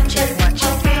cappuccino? Touch it, watch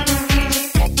it.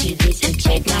 Touch it this and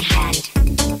take my hand.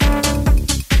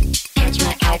 Catch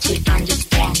my eye to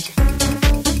understand.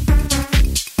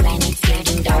 When it's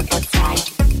getting dark outside,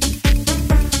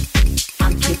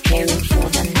 I'm preparing for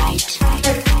the night.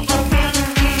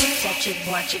 Touch it,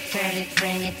 watch it, turn it,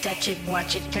 bring it. Touch it,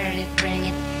 watch it, turn it, bring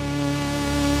it.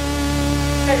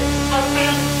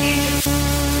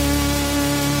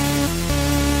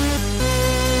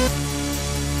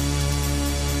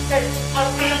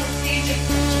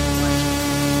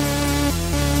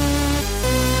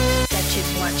 Touch it,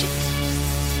 watch it. Touch it, watch it.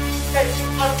 Touch it,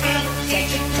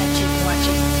 watch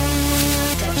it.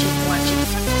 Touch it, watch it.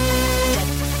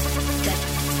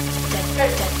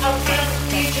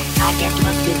 I get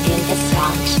lost in the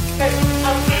sound.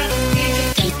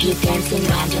 Keep you dancing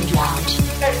round and round.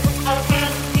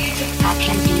 I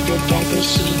can be the dance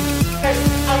machine.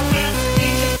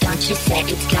 Don't you say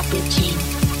it's cappuccino?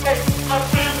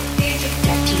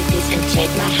 Touch you this and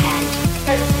take my hand.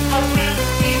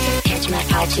 Catch my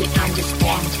eye to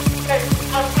understand.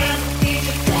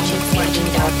 When it's getting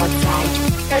dark outside,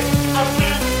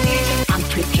 I'm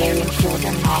preparing for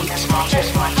the night. Touch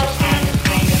it, watch it, turn it,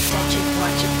 bring it.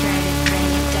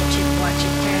 Touch it, watch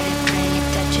it, turn it, bring it.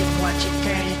 Touch it, watch it,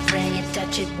 turn it, bring it.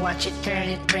 Touch it,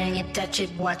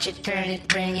 watch it, turn it,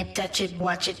 bring it. Touch it,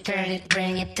 watch it, turn it, bring it. Touch it, watch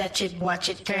it, turn it, bring it. Touch it, watch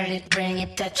it, turn it, bring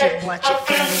it. Touch it, watch it,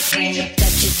 turn it, bring it. Touch it, watch it, turn it, bring it.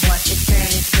 Touch it, watch it,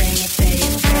 turn it, bring it,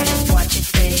 babe. Turn it, watch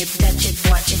it, babe. Touch it,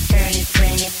 watch it, turn it,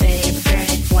 bring it, babe. Turn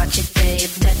it, watch it,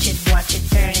 babe. Touch it, watch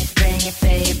it, turn it, bring it, babe. Turn it, watch it, babe. Touch it, watch it, turn it, bring it,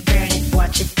 babe. Turn it,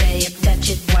 watch it, babe. Touch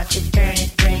it, watch it, turn it, bring it, babe. Turn it, watch it, babe. Touch it, watch it, turn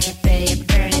it, bring it, babe. Turn it, watch it, babe. Touch it, watch it, turn it, bring it, babe.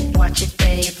 Turn it, watch it,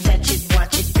 babe. Touch it,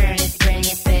 watch it, turn it, bring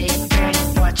it, babe.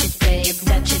 Turn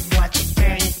it, watch it,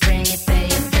 babe. Touch it, watch it, turn it, bring it, babe. Turn it, watch it, babe. Touch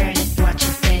it, watch it, turn it, bring it,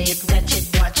 babe. Turn it, watch it, babe.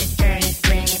 Touch it,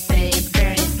 watch it,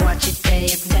 turn it, bring it,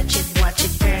 babe. Turn it,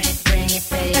 watch it, babe.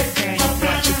 Touch it, watch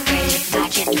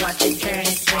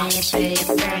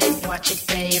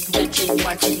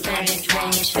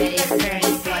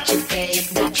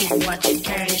it,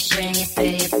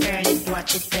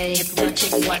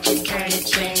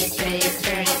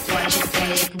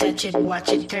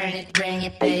 turn it, bring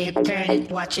it, babe. Turn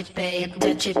it, watch it, babe. Touch it, watch it, turn it, bring it, babe. Turn it, watch it, babe.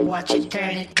 Touch it, watch it,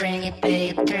 turn it, bring it, babe. Turn it, watch it, babe. Touch it, watch it, turn it, bring it,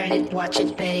 babe. Turn it, watch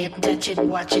it, babe. Touch it,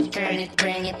 watch it, turn it,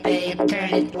 bring it, babe.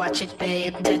 Turn it, watch it, babe.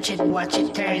 Touch it, watch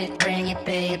it, turn it, bring it,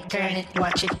 babe. Turn it,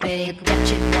 watch it, babe. Touch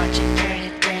it, watch it, turn it,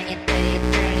 bring it, babe.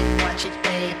 Turn it, watch it,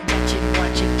 babe. Touch it,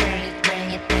 watch it, turn it,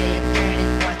 bring it, babe.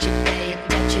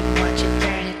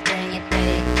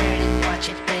 Turn it, watch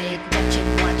it, babe. Touch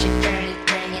it, watch it, turn it,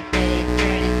 bring it, babe.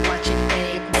 Turn it, watch it,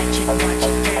 babe. Touch it, watch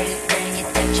it, turn it, bring it.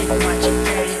 Touch it, watch it,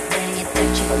 turn it, bring it.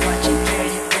 Touch it, watch it,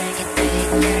 turn it, bring it,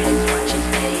 babe. Turn it, watch it,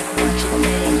 babe. Watch it,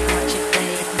 babe. Watch it,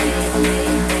 babe. Babe,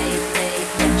 babe, babe, babe.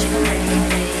 Touch it, bring it,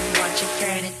 babe. Watch it,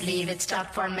 turn it, leave it, stop,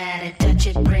 format it. Touch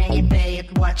it, bring it,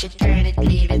 babe. Watch it, turn it,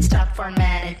 leave it, stop,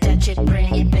 format it. Touch it,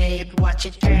 bring it, babe. Watch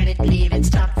it, turn it, leave it,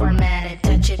 stop, format it.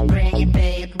 Touch it, bring it,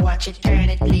 babe. Watch it, turn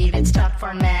it, leave it, stop,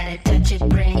 format it. Touch it,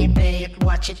 bring it, babe.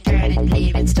 Watch it, turn it,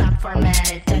 leave it, stop,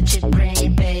 format it. Touch it, bring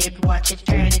it, babe. Watch it,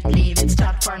 turn it, leave it,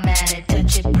 stop, format it.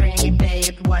 Touch it, bring it,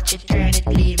 babe. Watch it, turn it,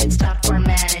 leave it, stop,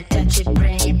 format it. Touch it,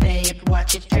 bring it, babe.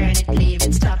 Watch it, turn it, leave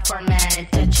it, stop, format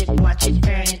it. Touch it, watch it,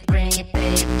 turn it, bring it,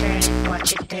 babe. Turn it,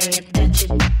 watch it, turn it, touch it,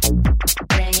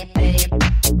 bring it, babe.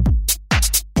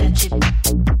 Touch it,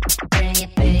 bring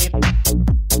it, babe.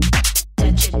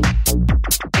 Touch it,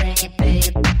 bring it,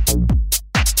 babe.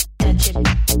 Touch it,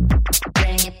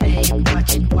 bring it, babe.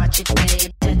 Watch it,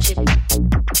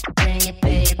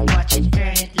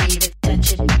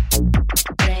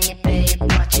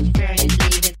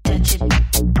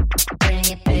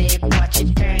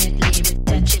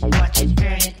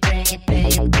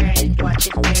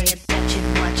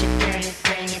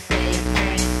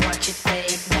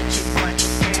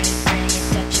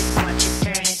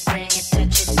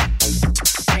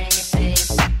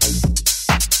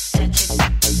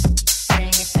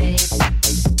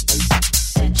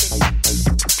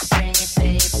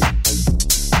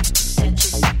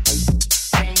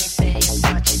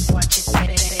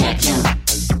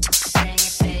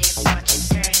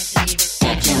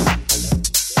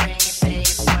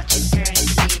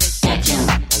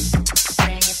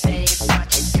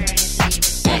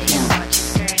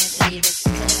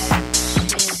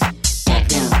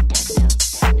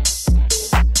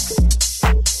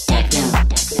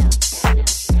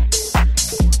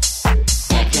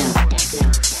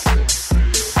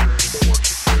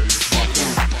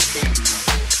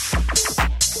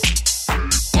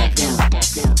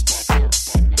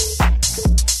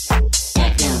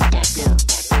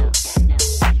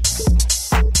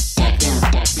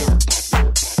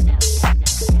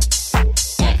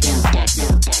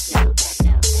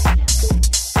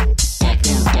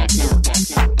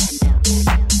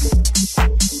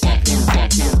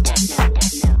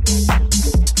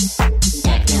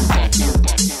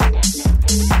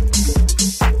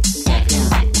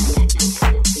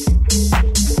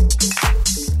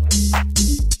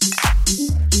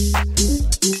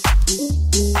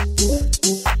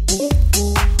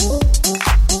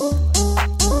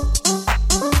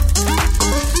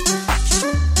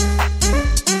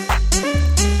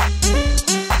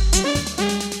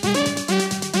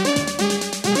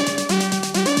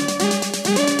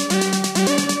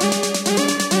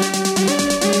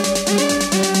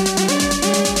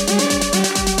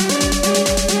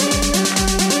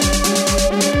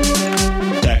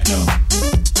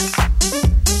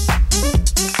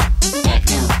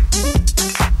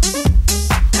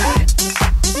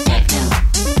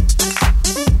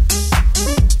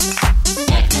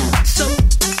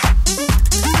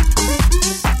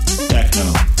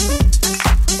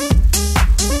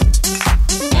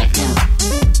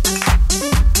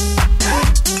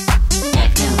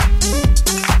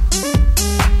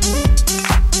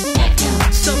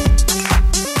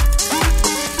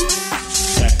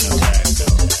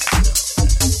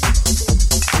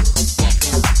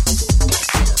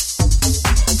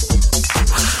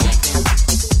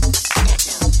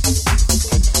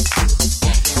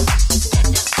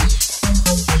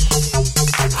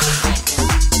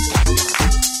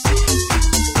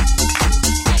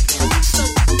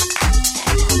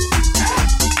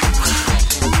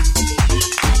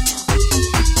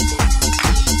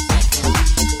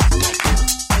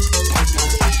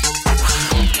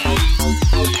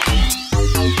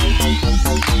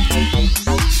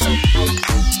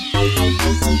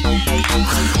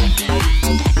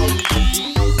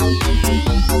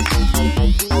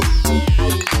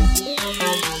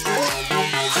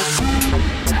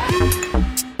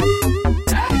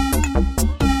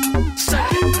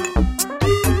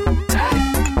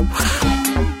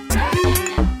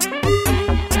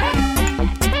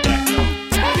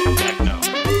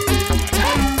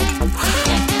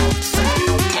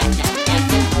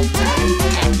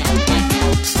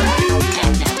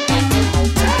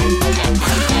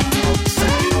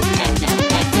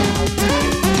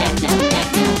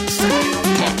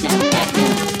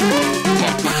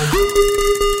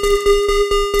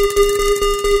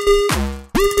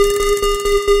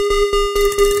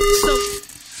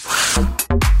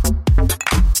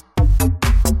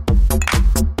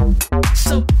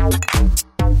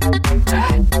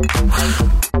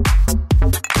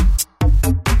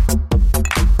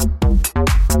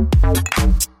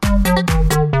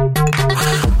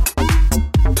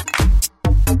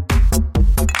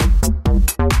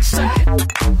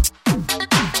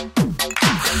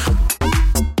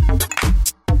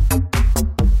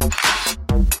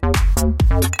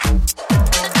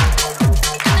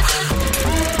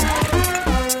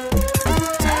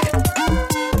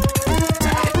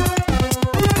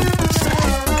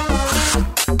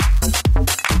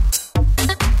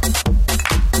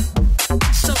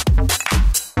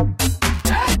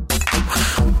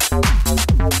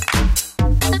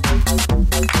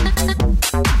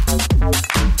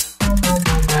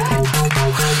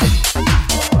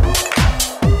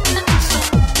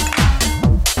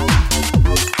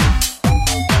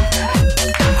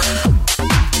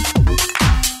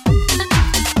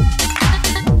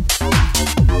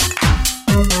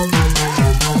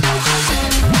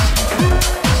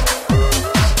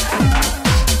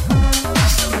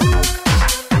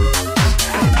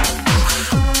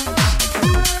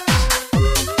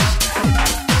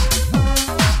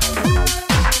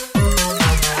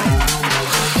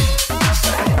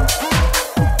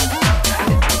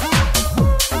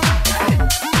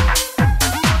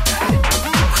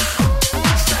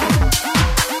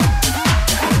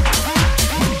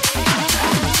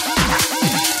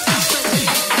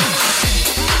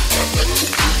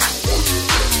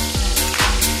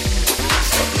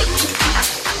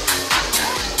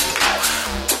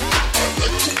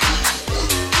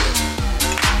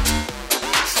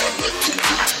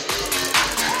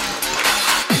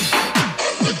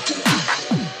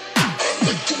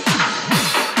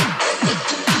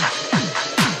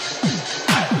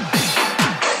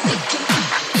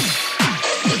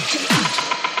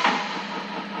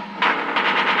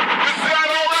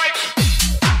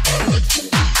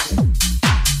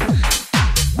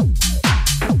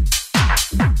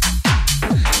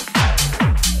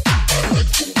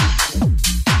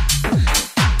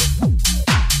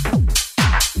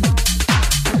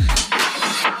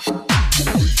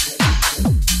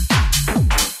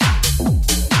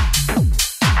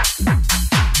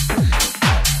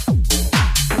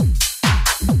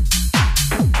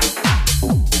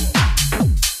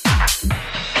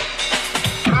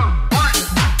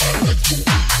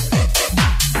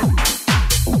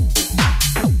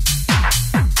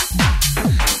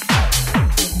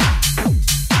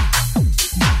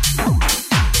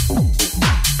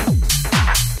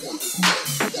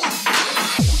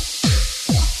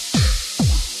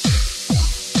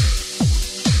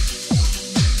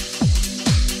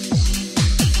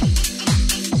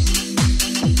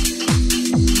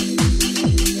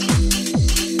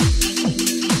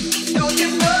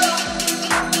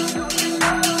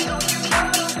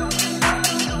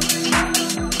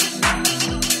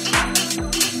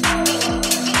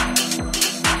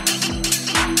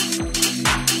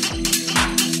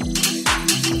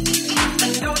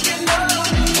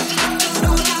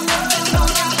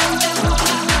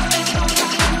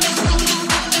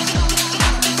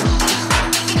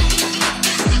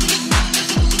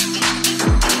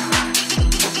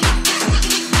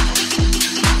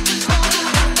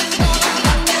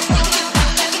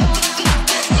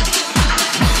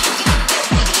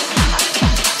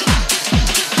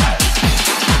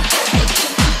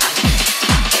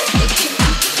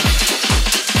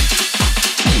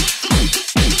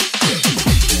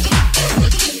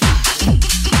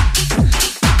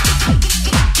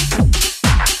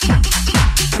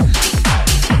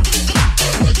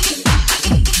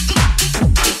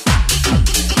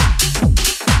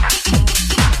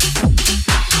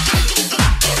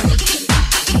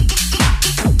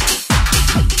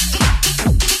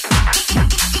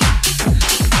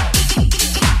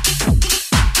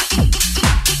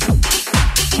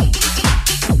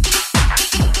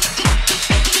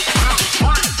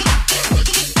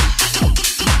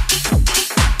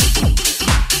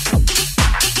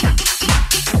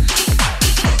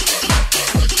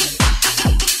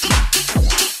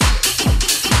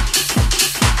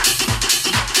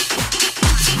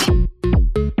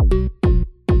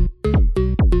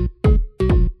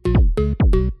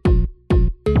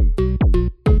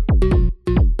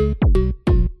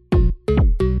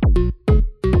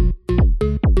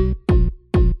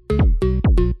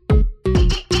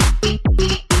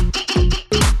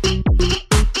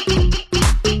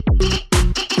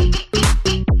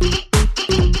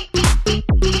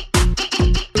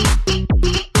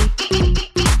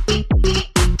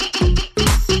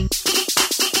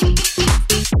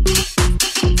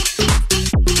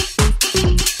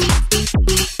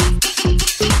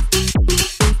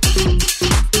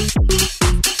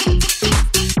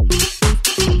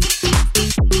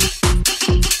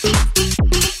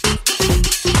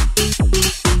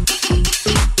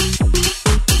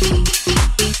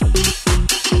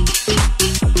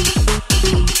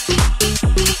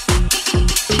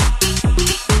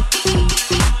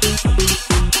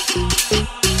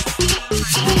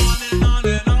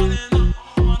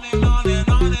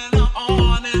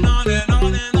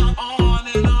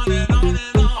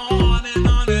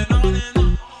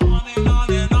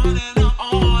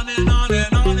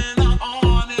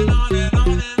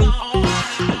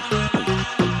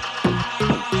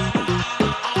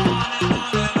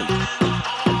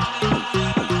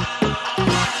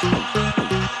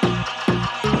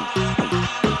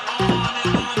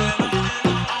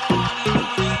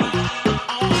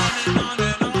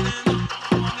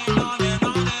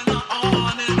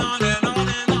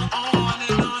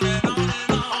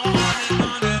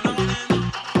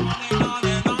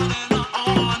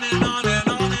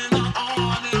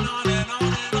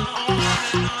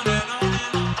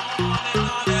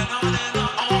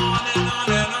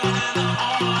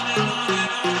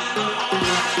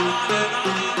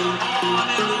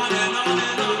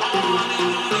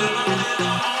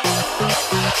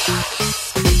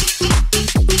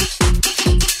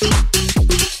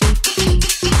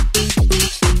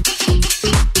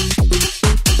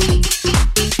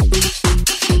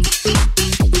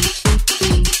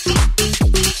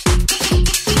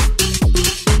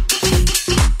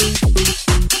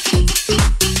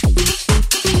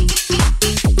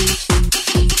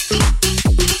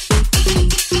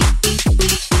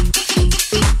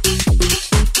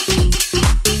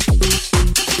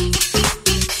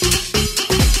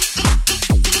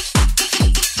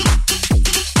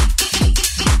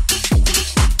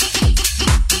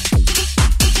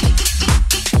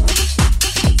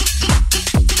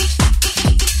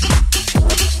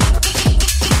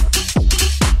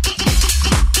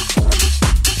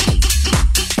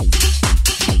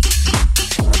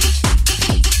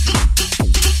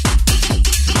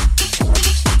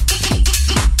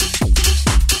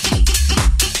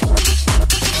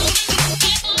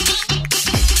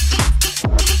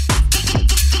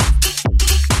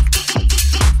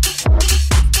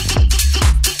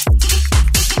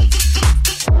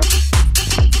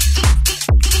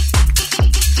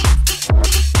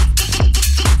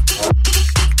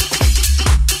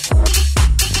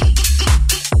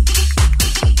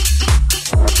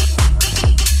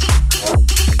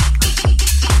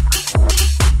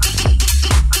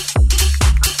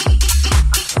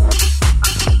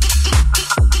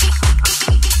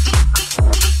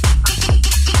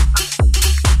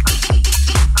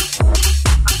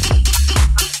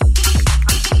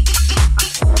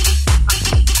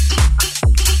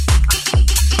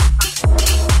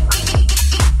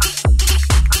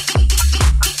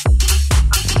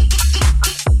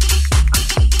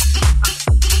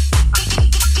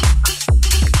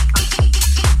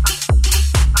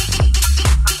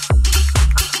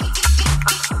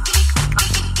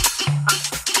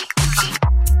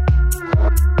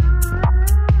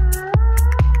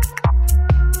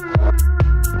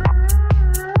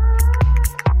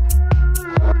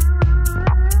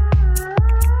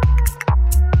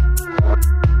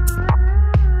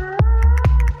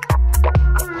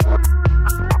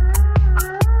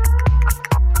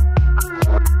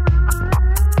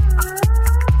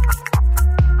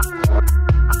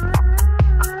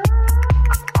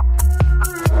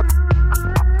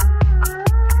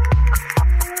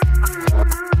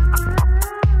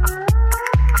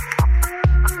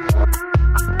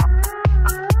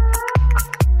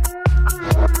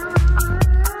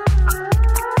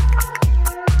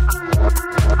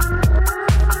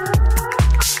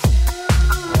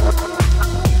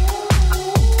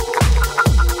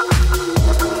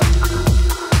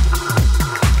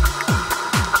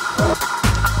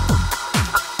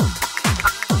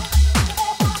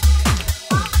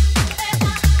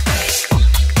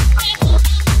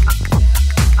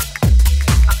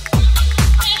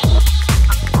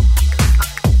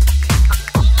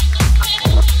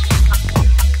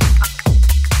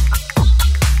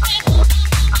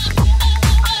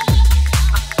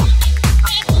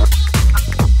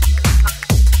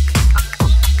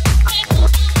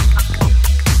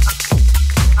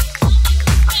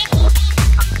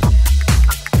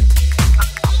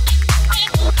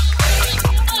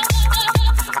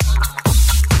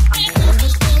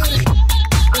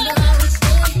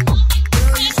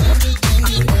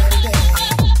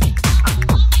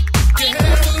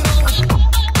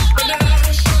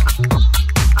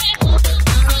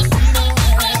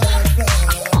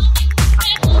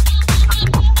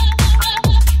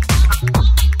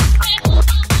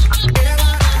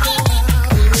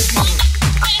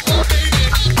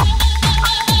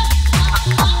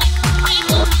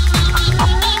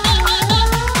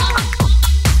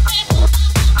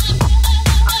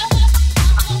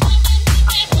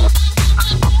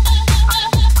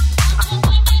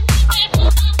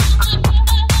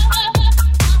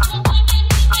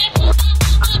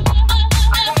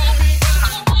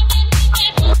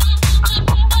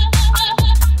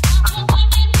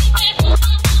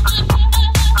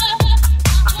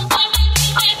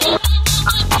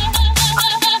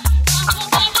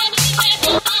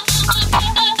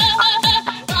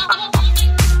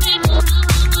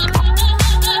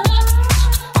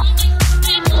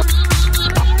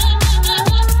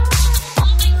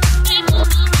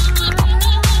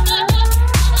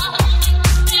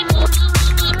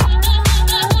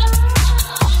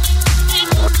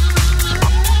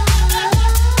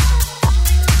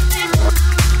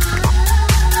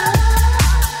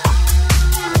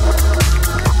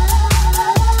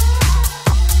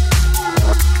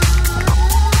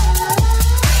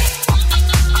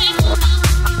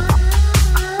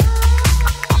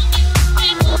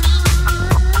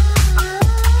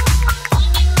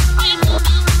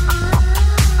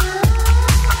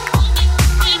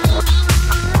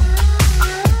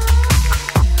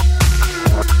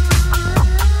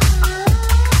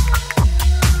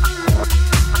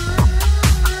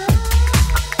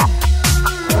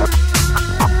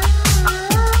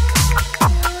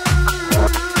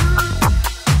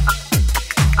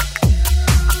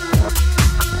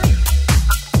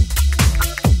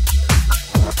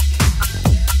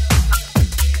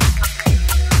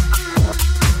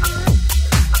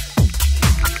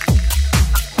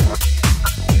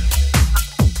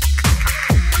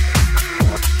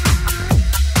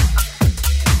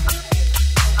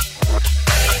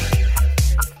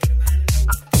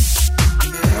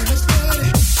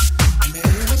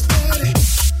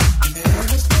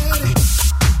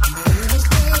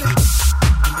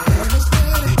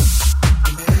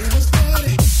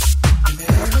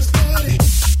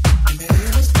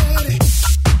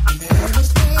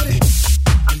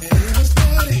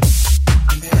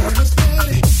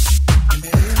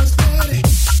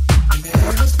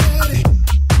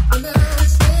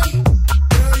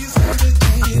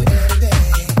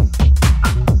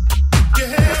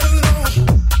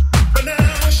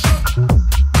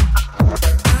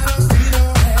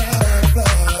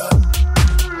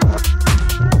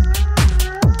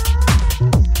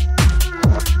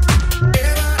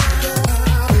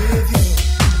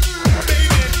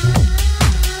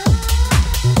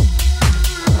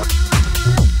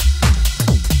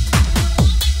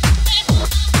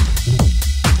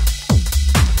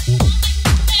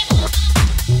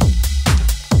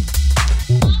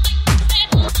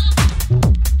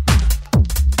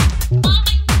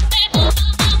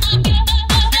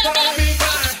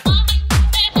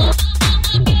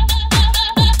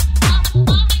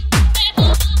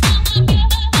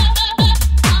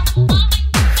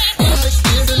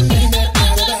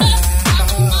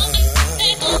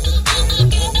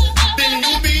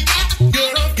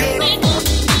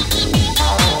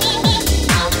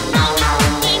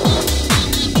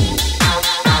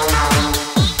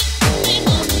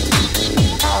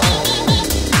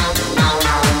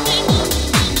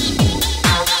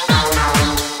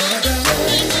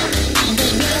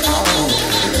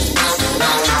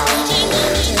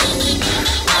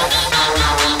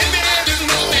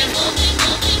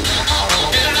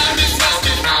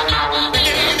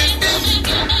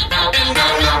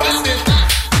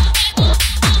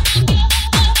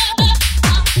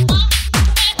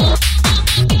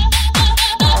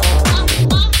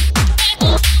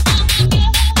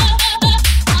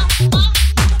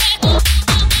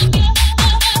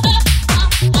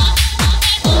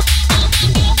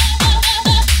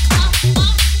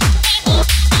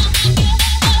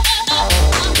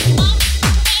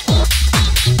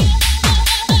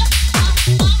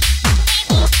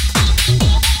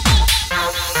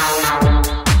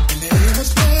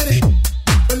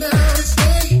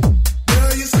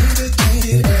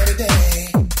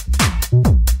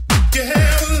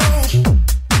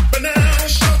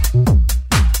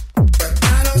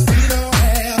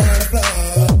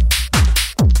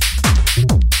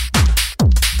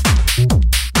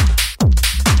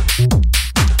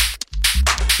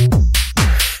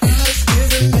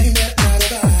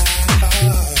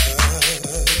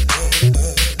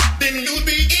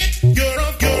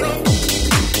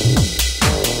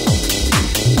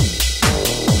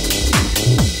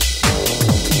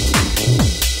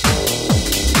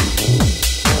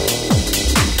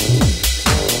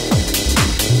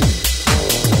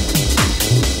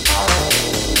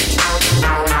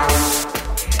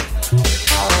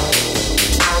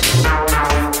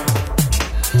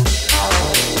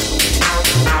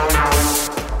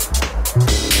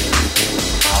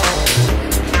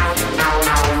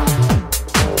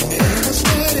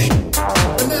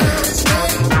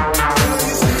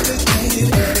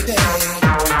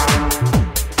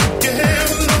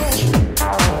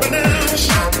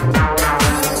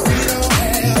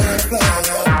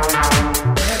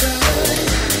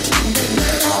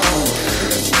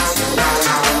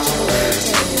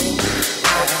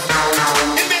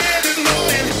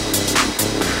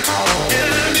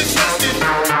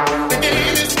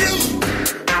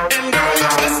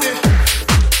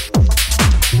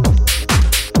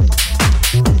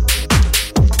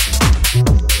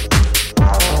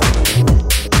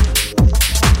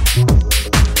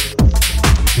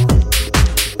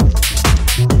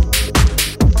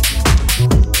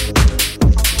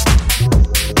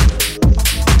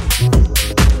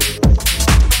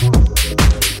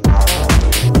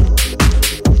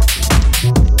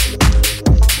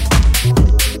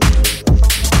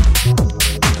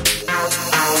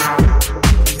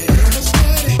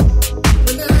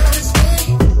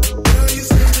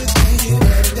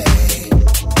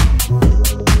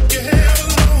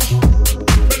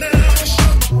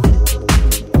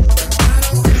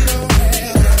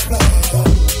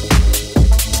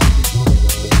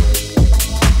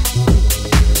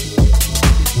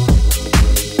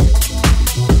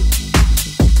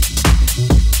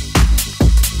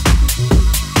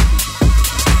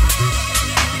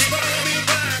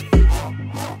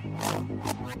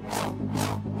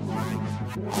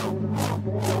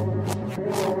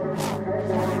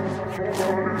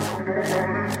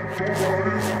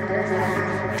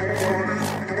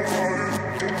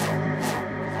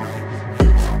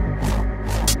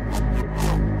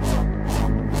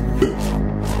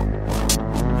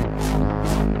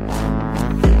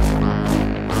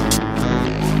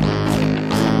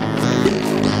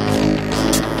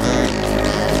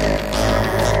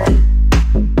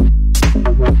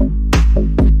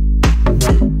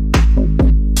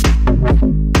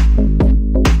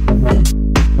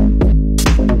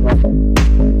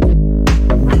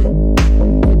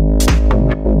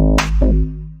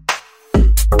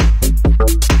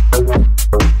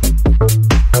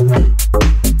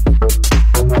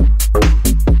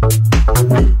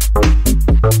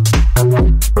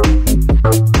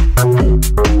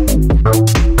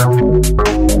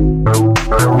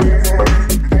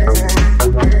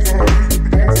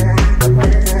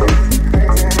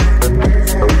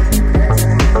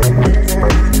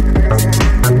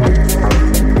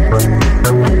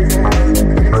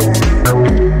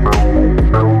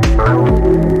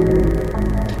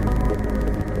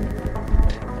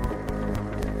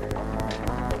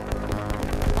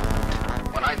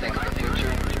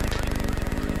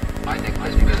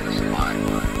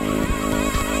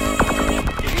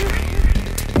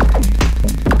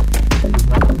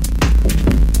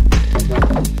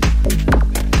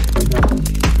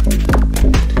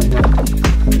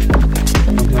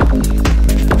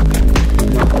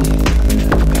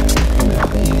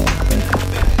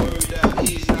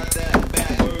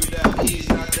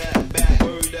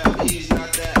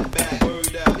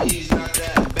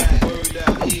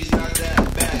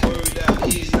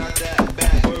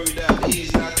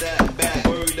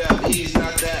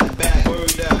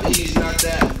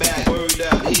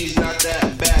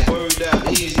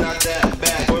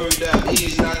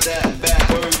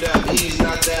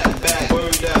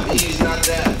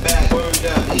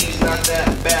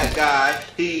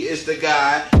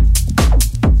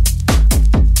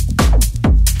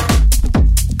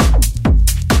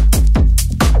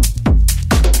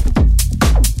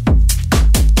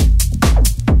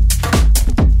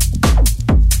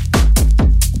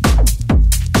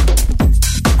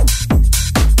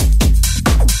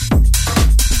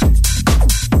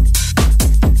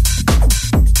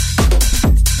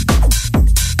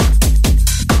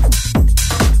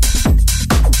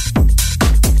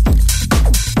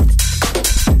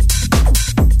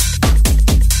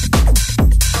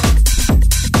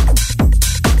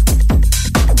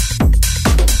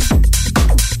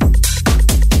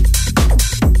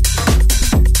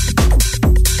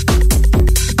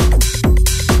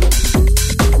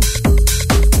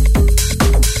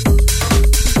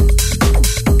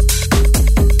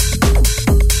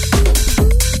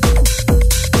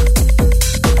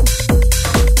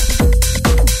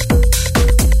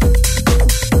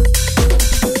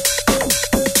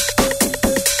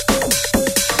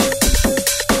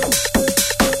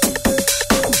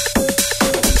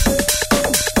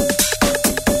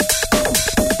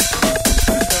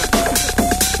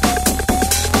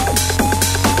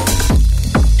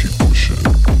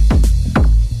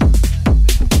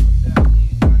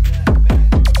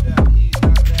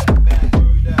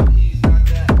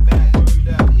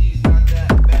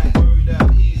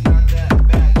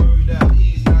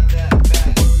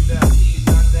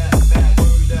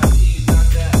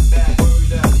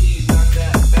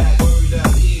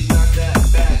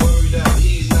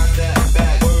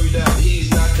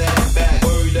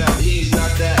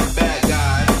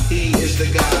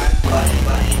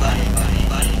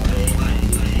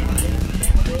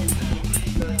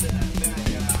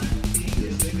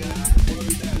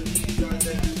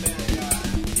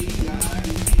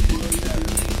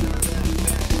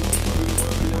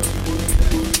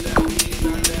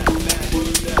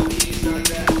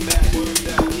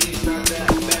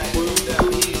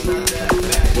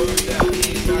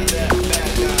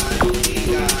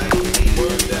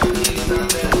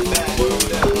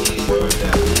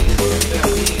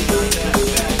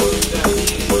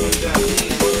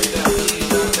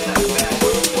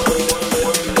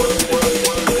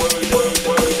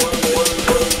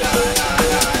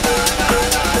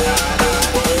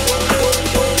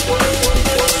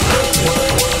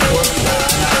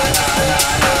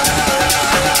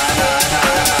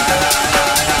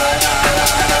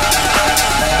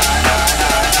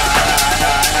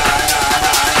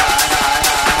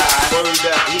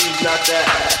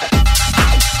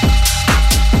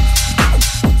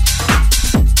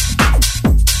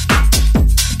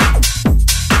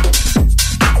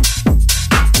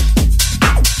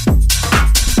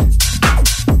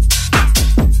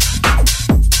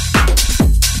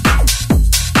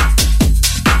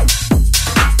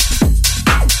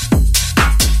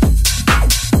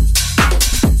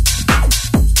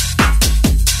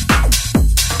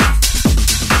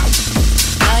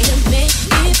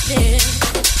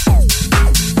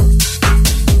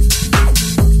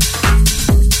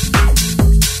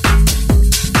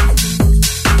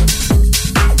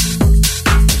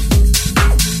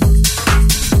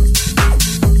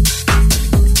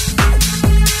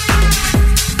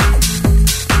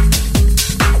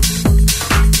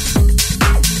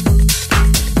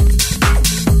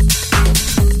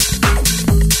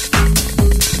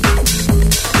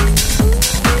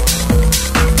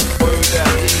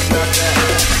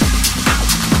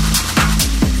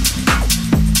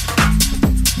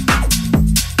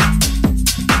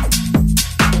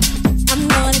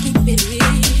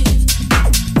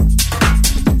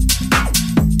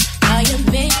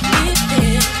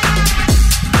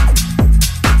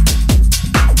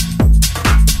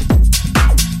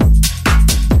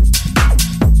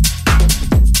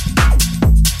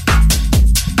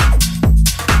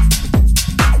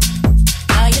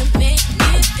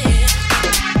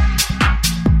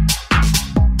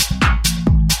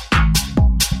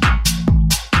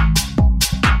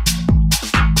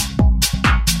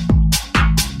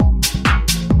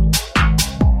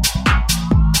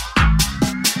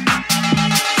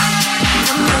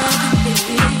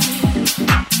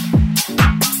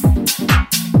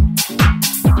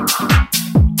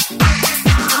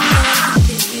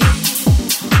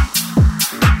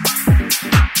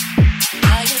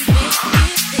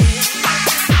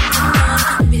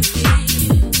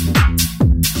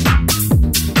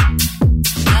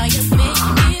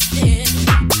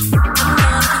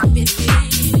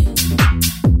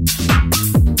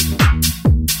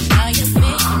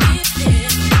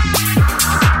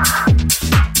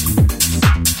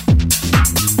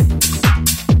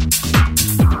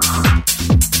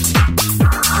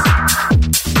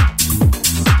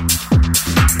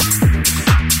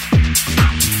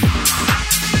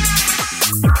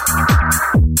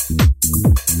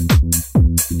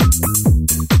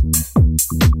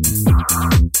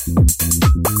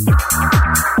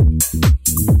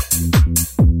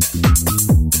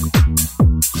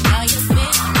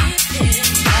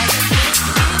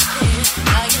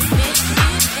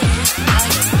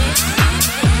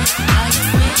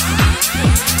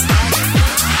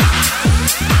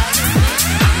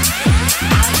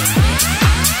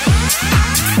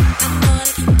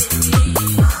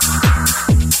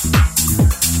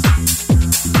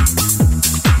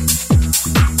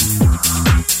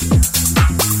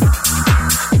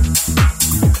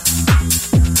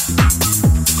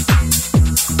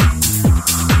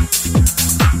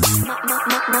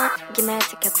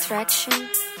 Magnetic attraction.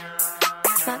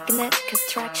 Magnetic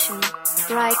attraction.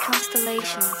 Bright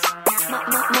constellations.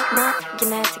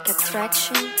 Magnetic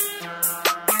attraction.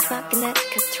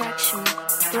 Magnetic attraction.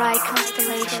 Bright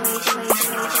constellations.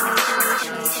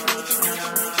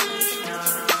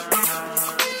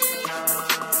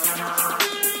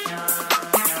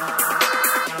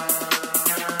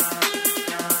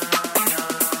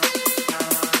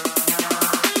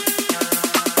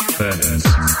 Badass.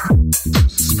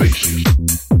 Spacious.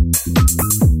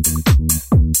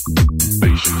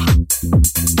 Spacious.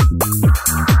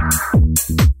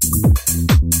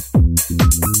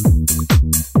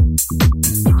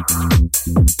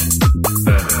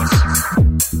 Badass.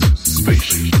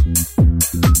 Spacious.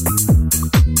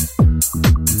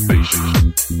 Spacious.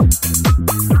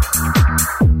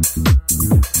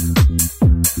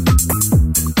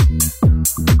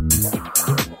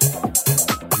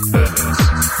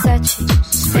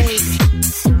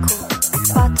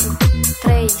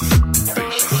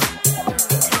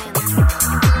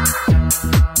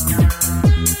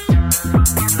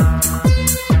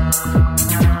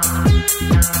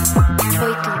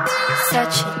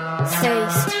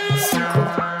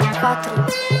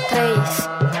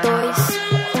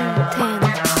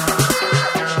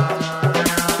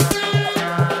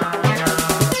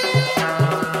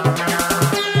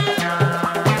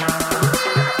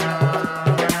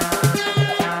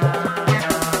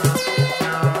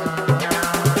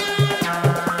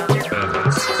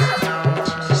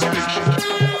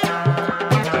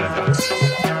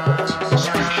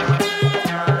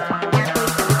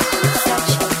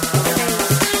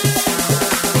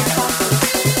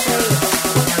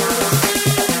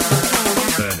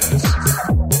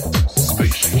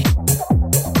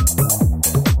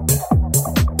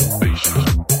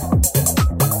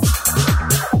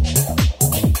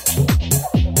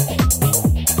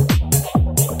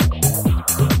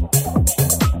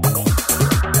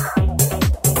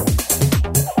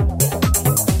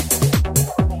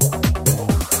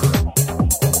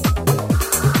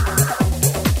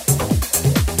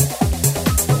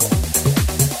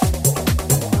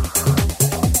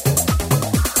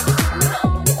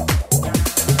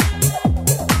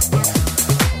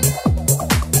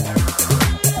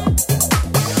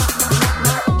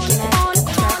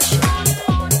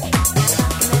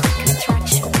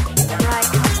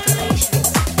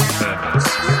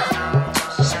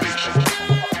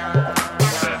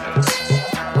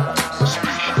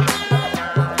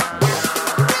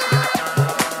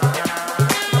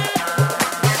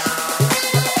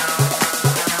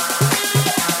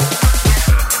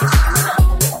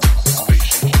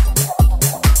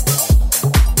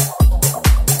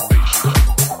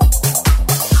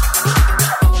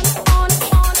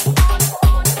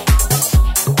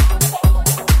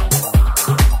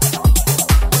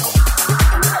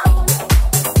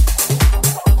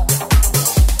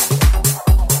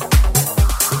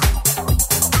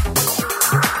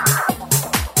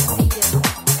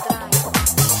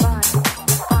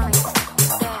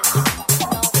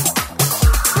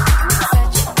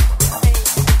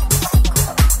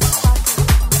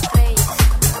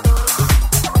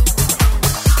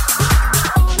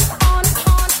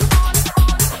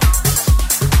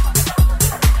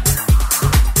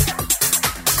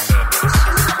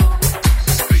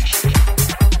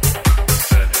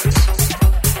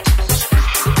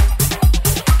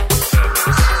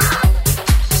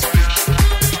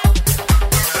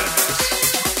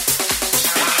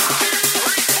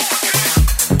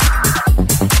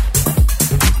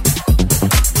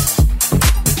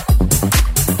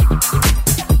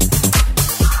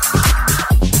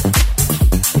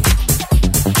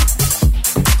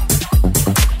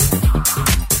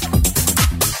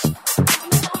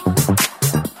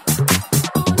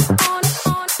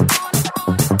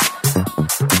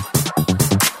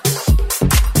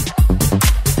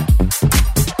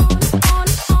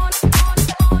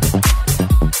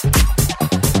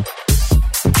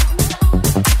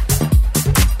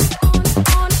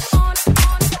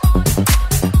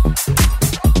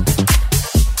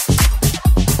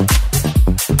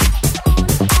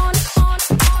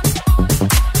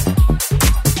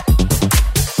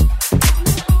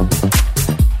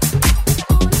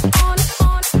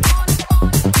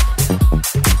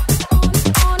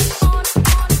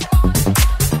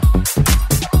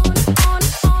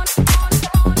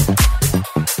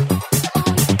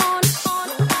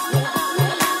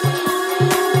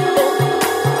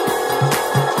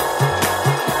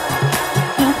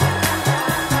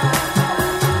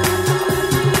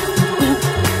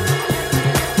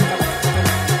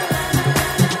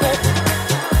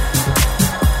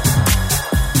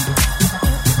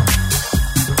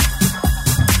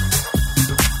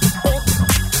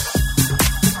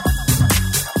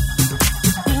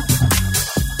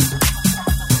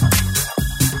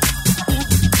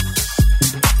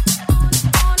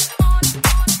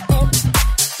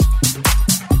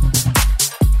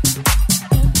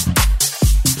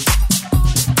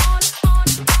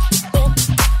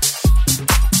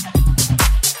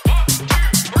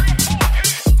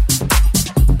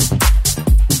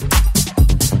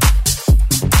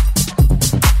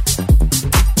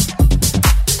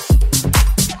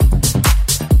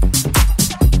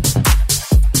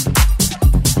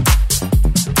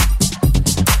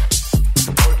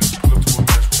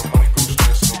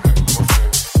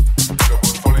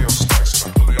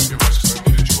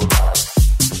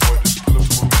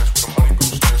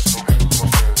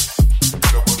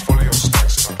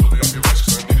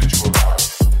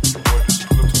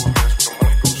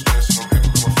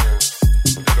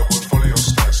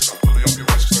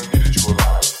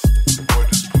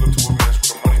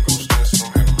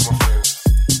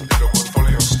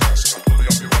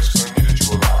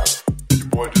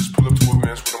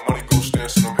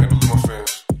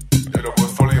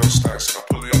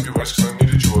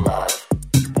 needed you alive.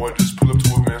 Your boy just pulled up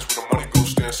to a man's with a money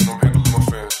ghost dance and I'm handling my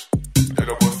fans. Hit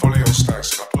up portfolio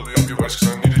stacks and I pull it up your rights cause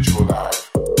I needed you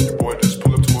alive. Your boy just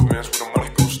pulled up to a man's with a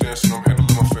money ghost dance and I'm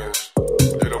handling my fans.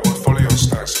 Hit up portfolio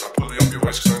stacks and I pull it up your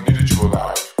rights cause I needed you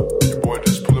alive. Your boy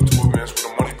just pulled up to a man's with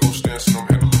a money ghost dance and I'm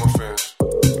handling my fans.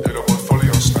 Hit up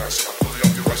portfolio stacks and I pull it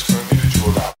up your rights cause I needed you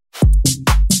alive.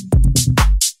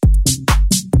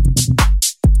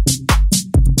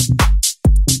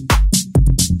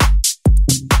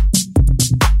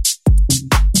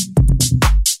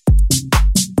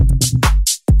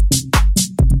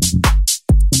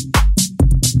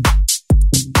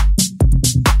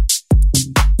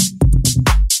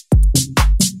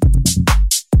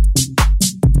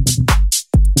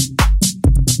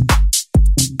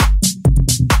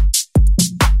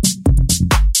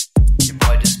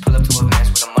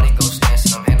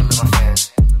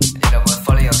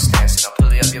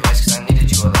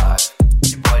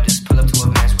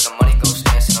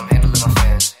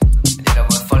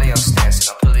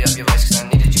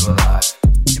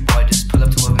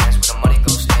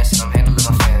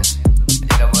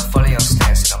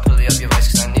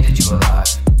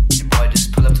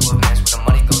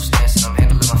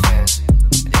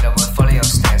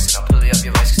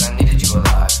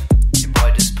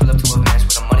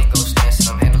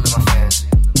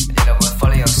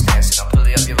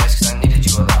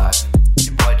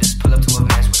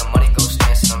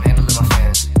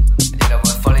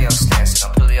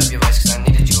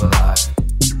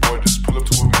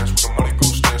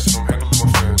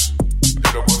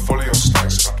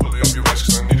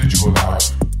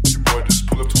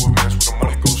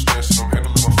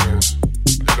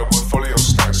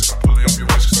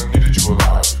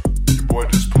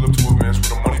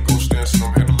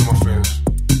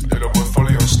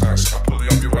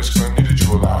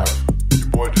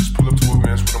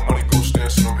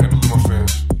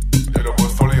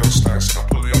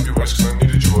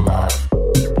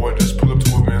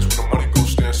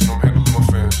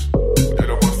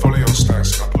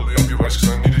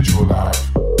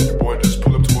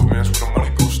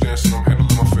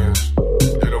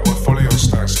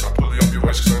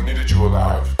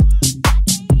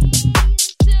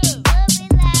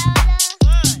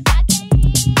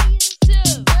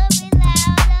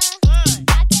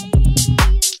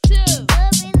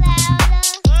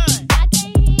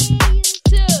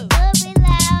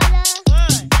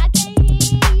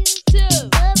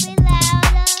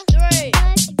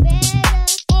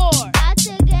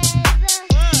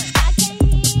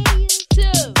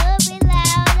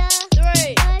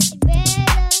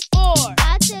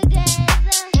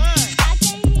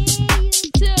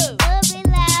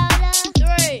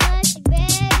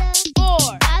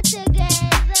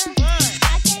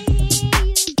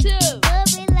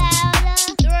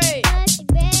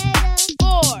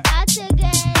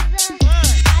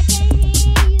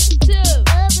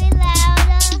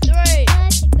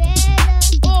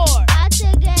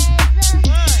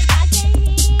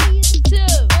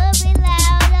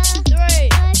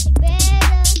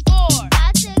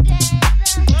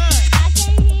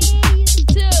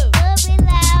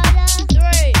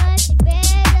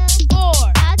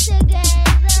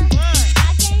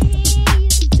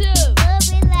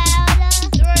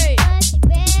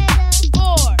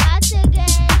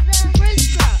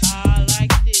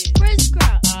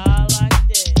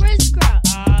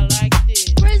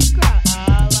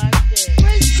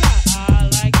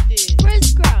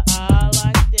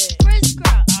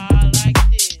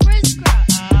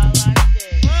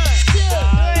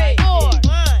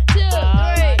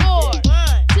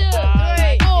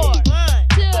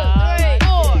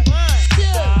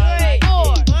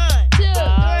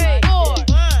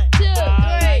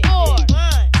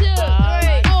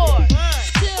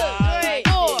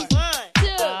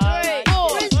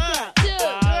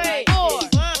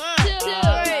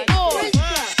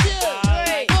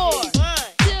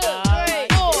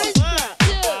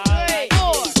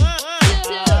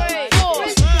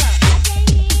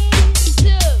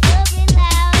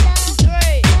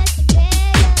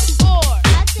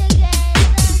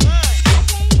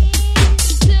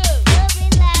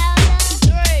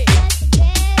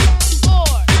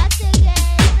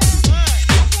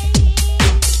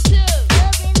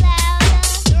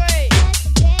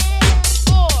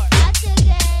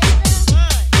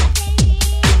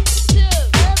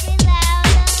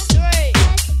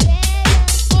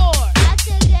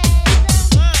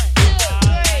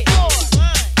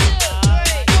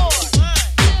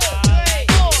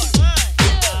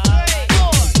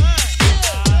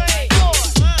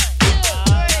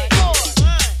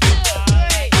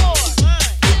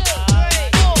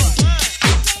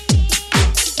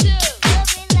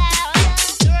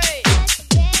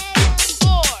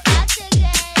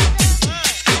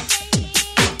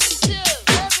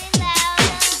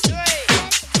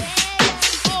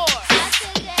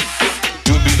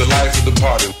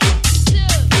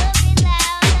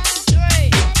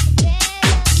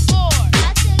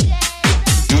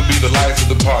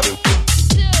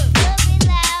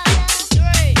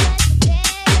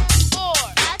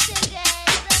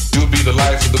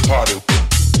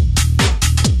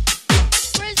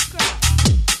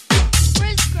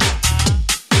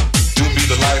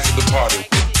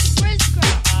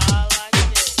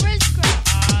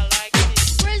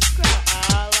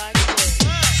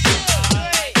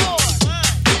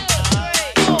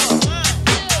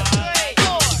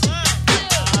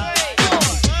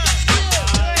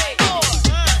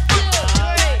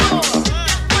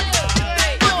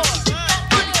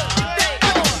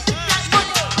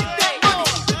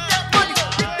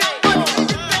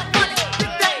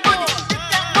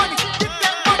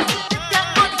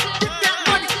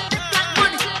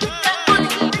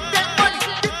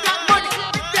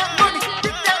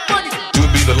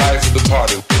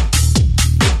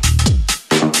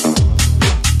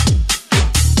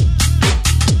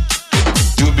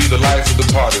 the life of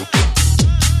the party.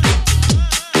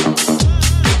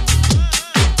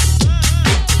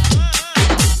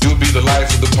 You'll be the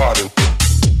life of the party.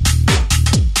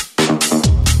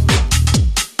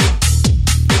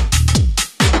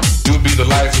 You'll be the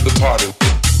life of the party.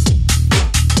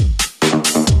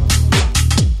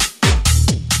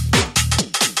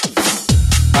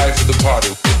 Life of the party.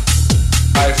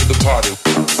 Life of the party.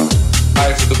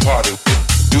 Life of the party.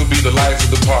 You'll be the life of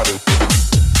the party.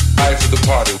 Life of the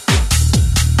party.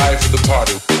 Life of the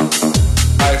party.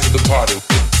 Life of the party.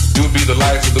 You'll be the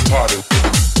life of the party.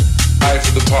 Life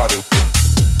of the party.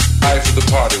 Life of the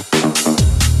party.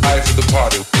 Life of the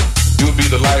party. You'll be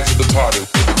the life of the party.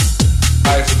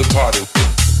 Life of the party.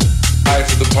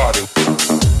 Life of the party.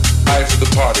 Life of the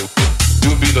party.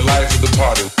 You'll be the life of the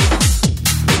party.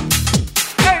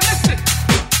 Hey, listen.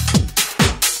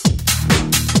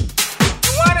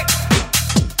 You want it?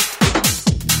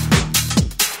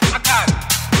 I got it.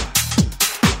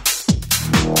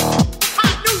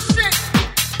 Hot new shit.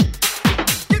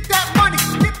 Get that money.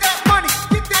 Get that money.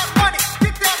 Get that money.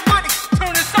 Get that money.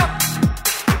 Turn this up.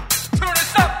 Turn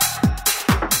this up.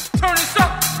 Turn this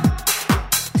up.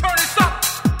 Turn this up.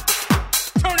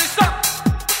 Turn this up.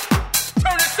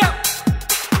 Turn this up.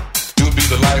 You'll be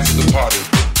the life of the party.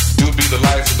 You'll be the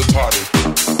life of the party.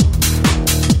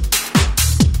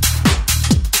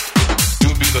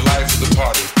 You'll be the life of the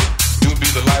party. You'll be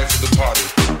the life of the party.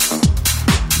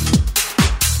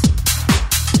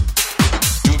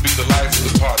 You'll be the life of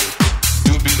the party.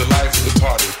 You'll be the life of the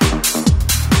party.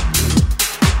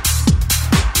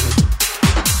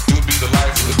 You'll be the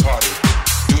life of the party.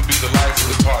 You'll be the life of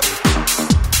the party.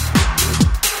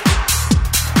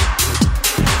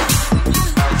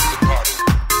 Life of the party.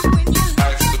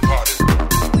 Life of the party.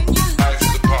 Life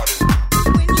of the party. Life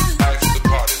of the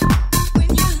party.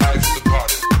 Life of the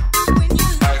party.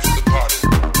 Life of the party.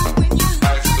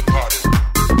 Life of the party.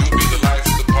 You'll be the life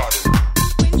of the party.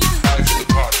 Life of the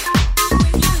party.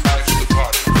 Life of the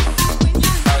party.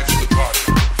 Life of the party. Life of the party.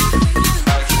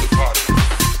 Life of the party.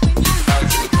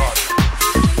 Life of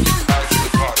the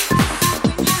party.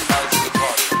 Life of the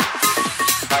party.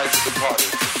 Life of the party.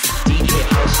 DJ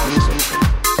House Music.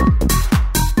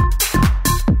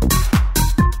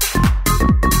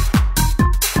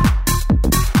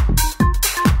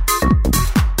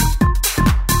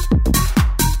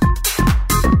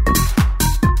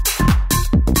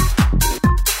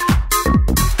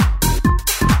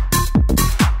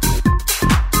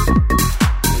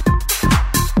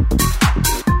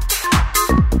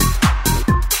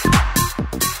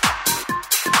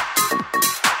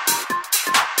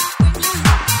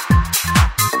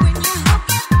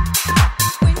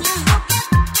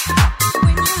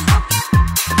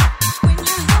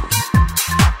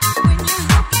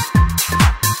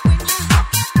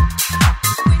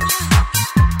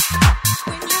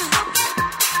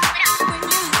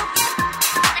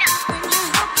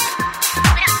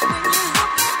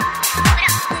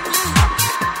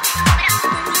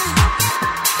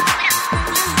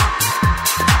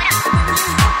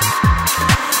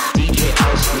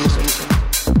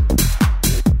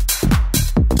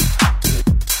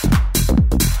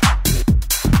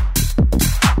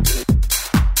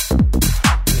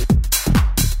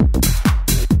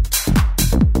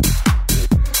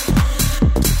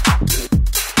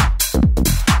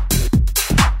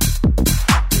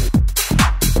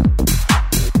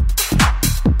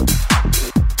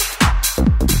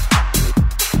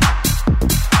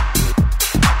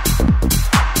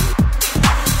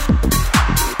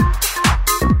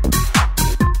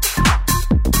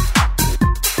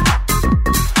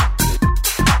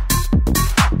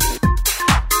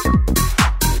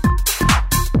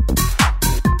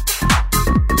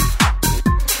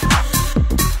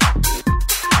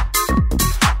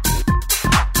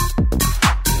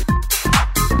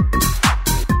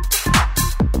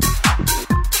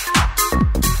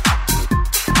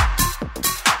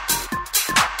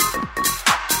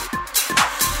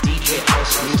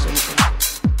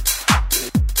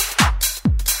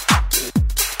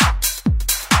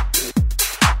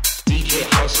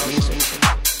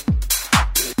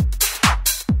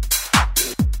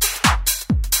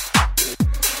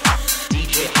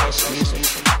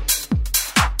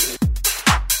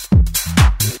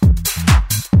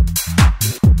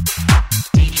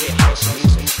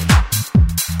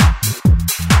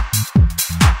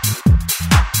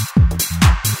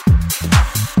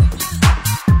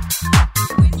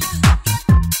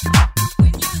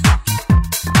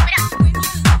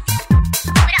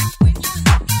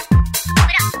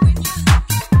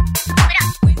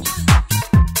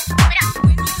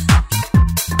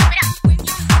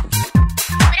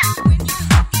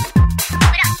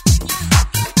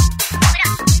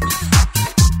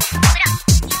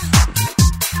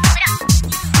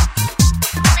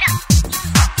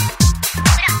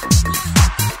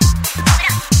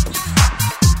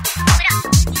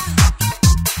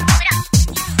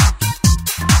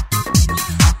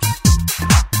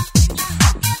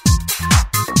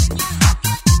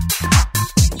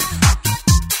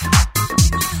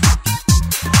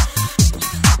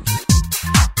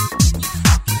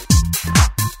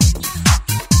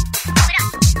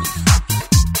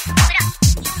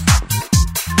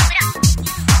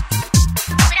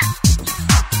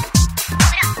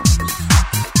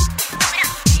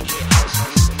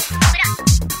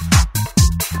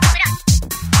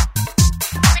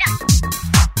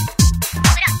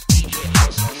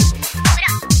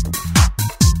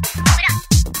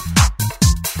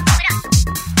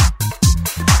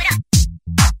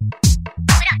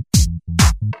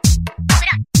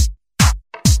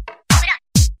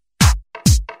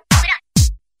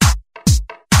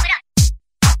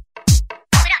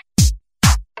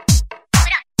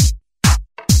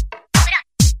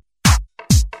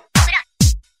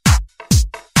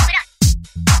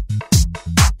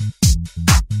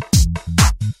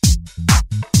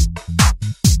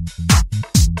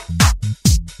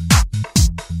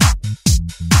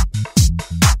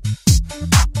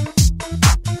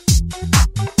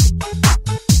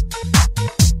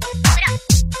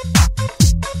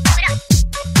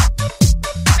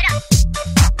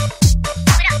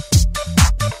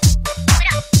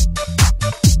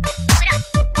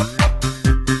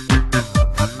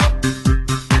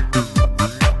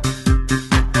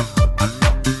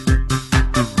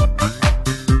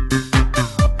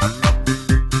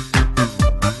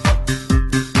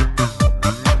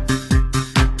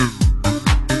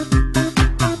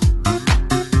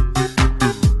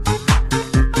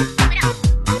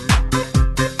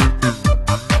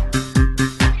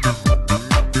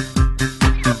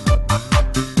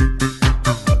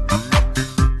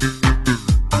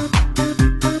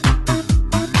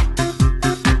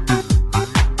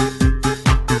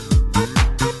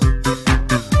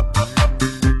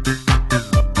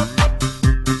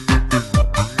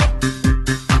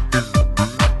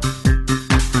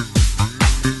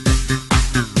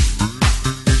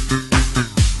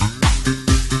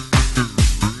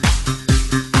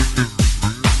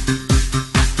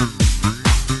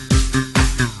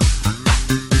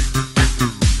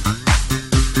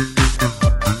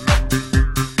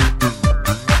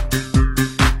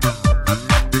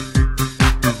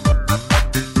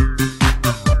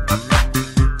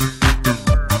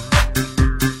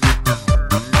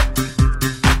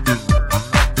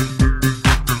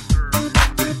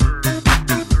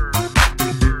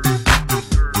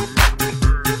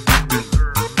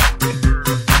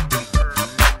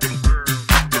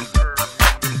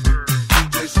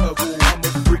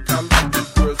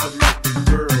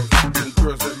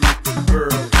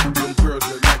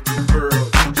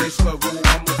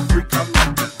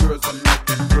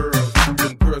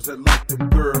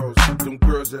 girls. Them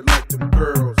girls that like them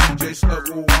girls. DJ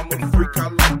Snuggle, I'm a freak. I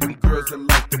like them girls that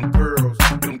like them girls.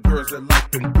 Them girls that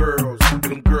like them girls.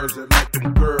 Them girls that like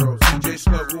them girls. DJ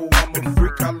Snuggle, I'm a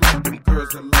freak. I like them girls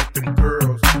that like them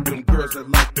girls. Them girls that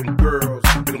like them girls.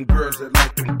 Them girls that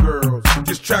like them girls.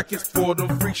 This track is for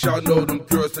them freaks. Y'all know them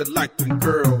girls that like them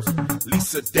girls.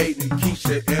 Lisa dating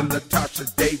Keisha and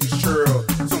Latasha dating Cheryl.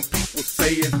 Some people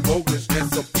say it's bogus and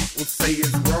some people say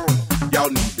it's wrong. Y'all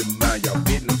need to mind y'all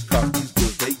business, cause these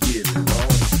girls, they get it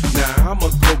wrong. Now I'ma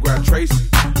go grab Tracy,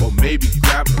 or maybe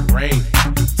grab Lorraine.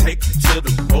 Take them to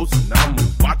the post and I'ma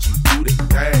watch them do their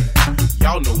thing.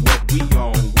 Y'all know what we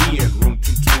on, we in room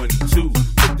 222.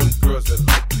 With them girls that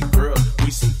like them girls,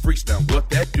 we some freaks, now what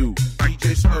that do?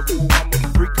 DJ Snuggle, I'm a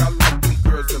freak, I like them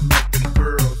girls that like them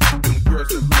girls. Them girls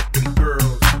that like them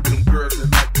girls. Them girls that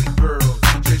like them girls.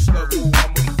 DJ Snuggle,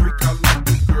 I'm a freak, I like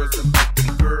them girls that like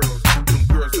them girls. Them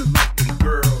girls that like them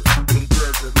girls. Them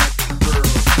girls that like them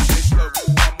girls. DJ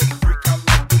Snuggle, I'm a freak, I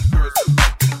like them girls that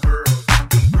like them girls.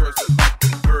 Them girls that like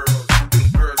them girls. Them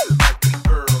girls that like them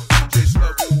girls. DJ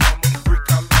Snuggle, I'm a freak,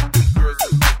 I like them girls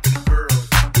that like them girls.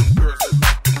 Them girls that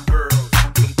like them girls.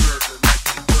 Them girls that like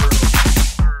them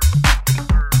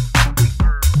girls.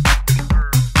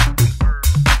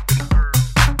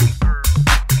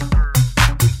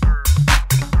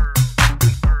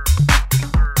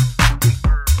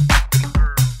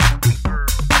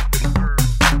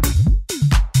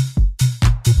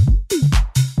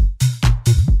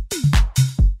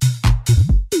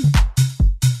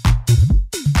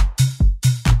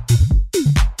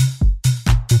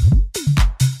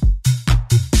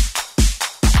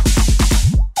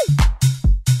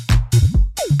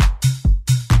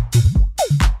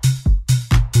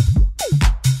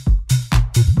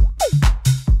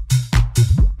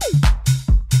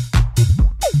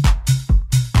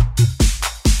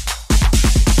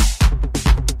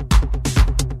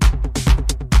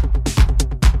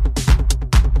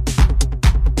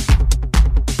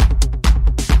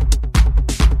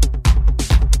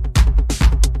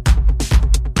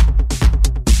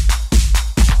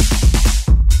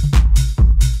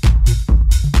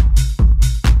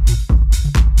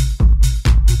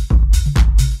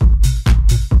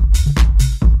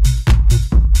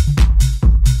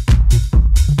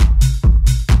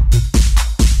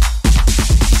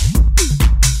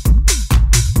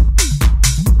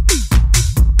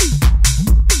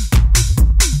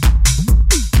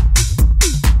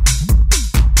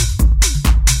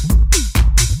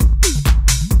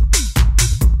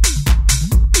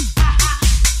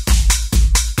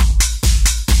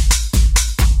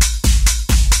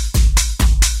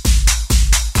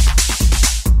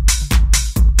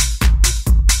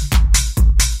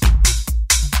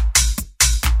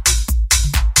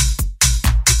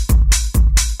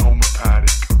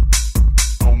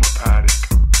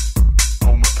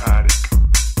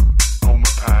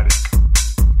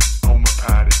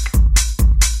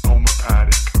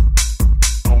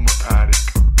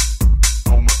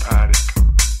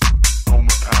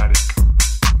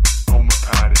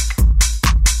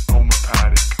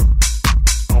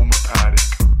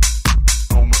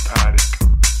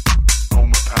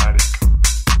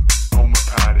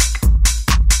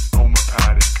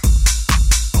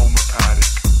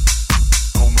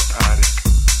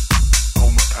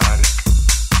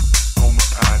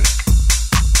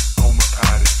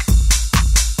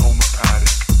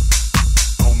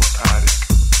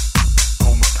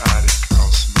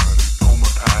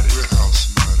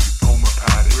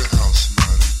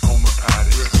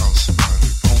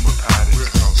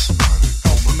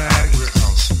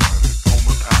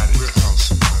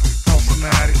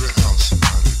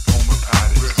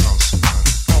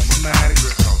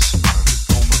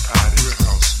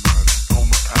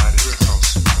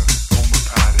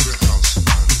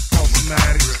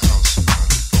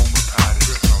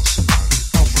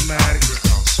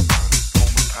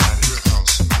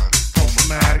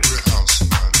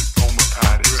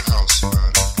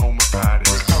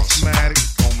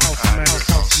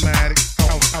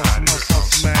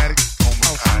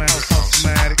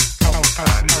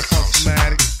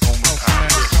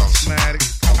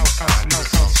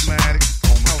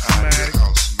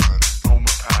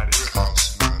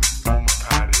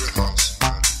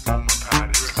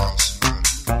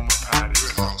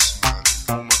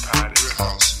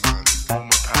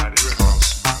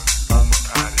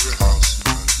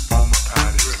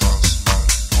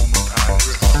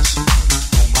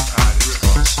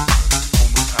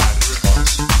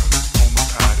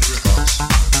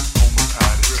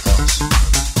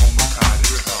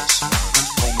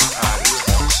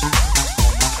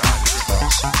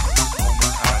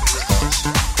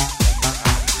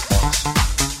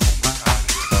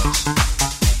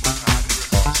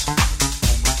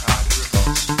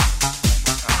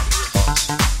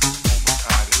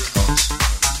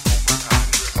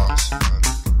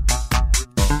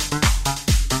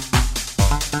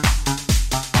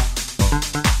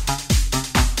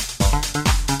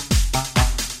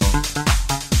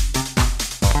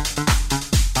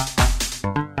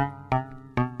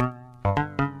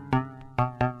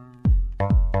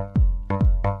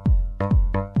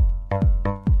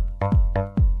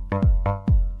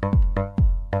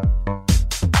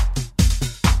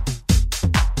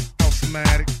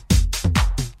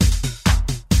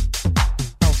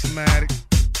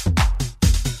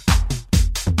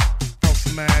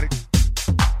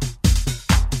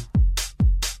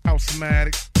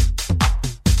 Housematic.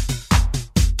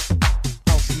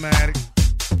 Housematic.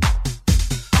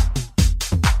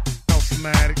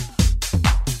 Housematic.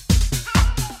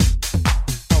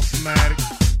 Housematic.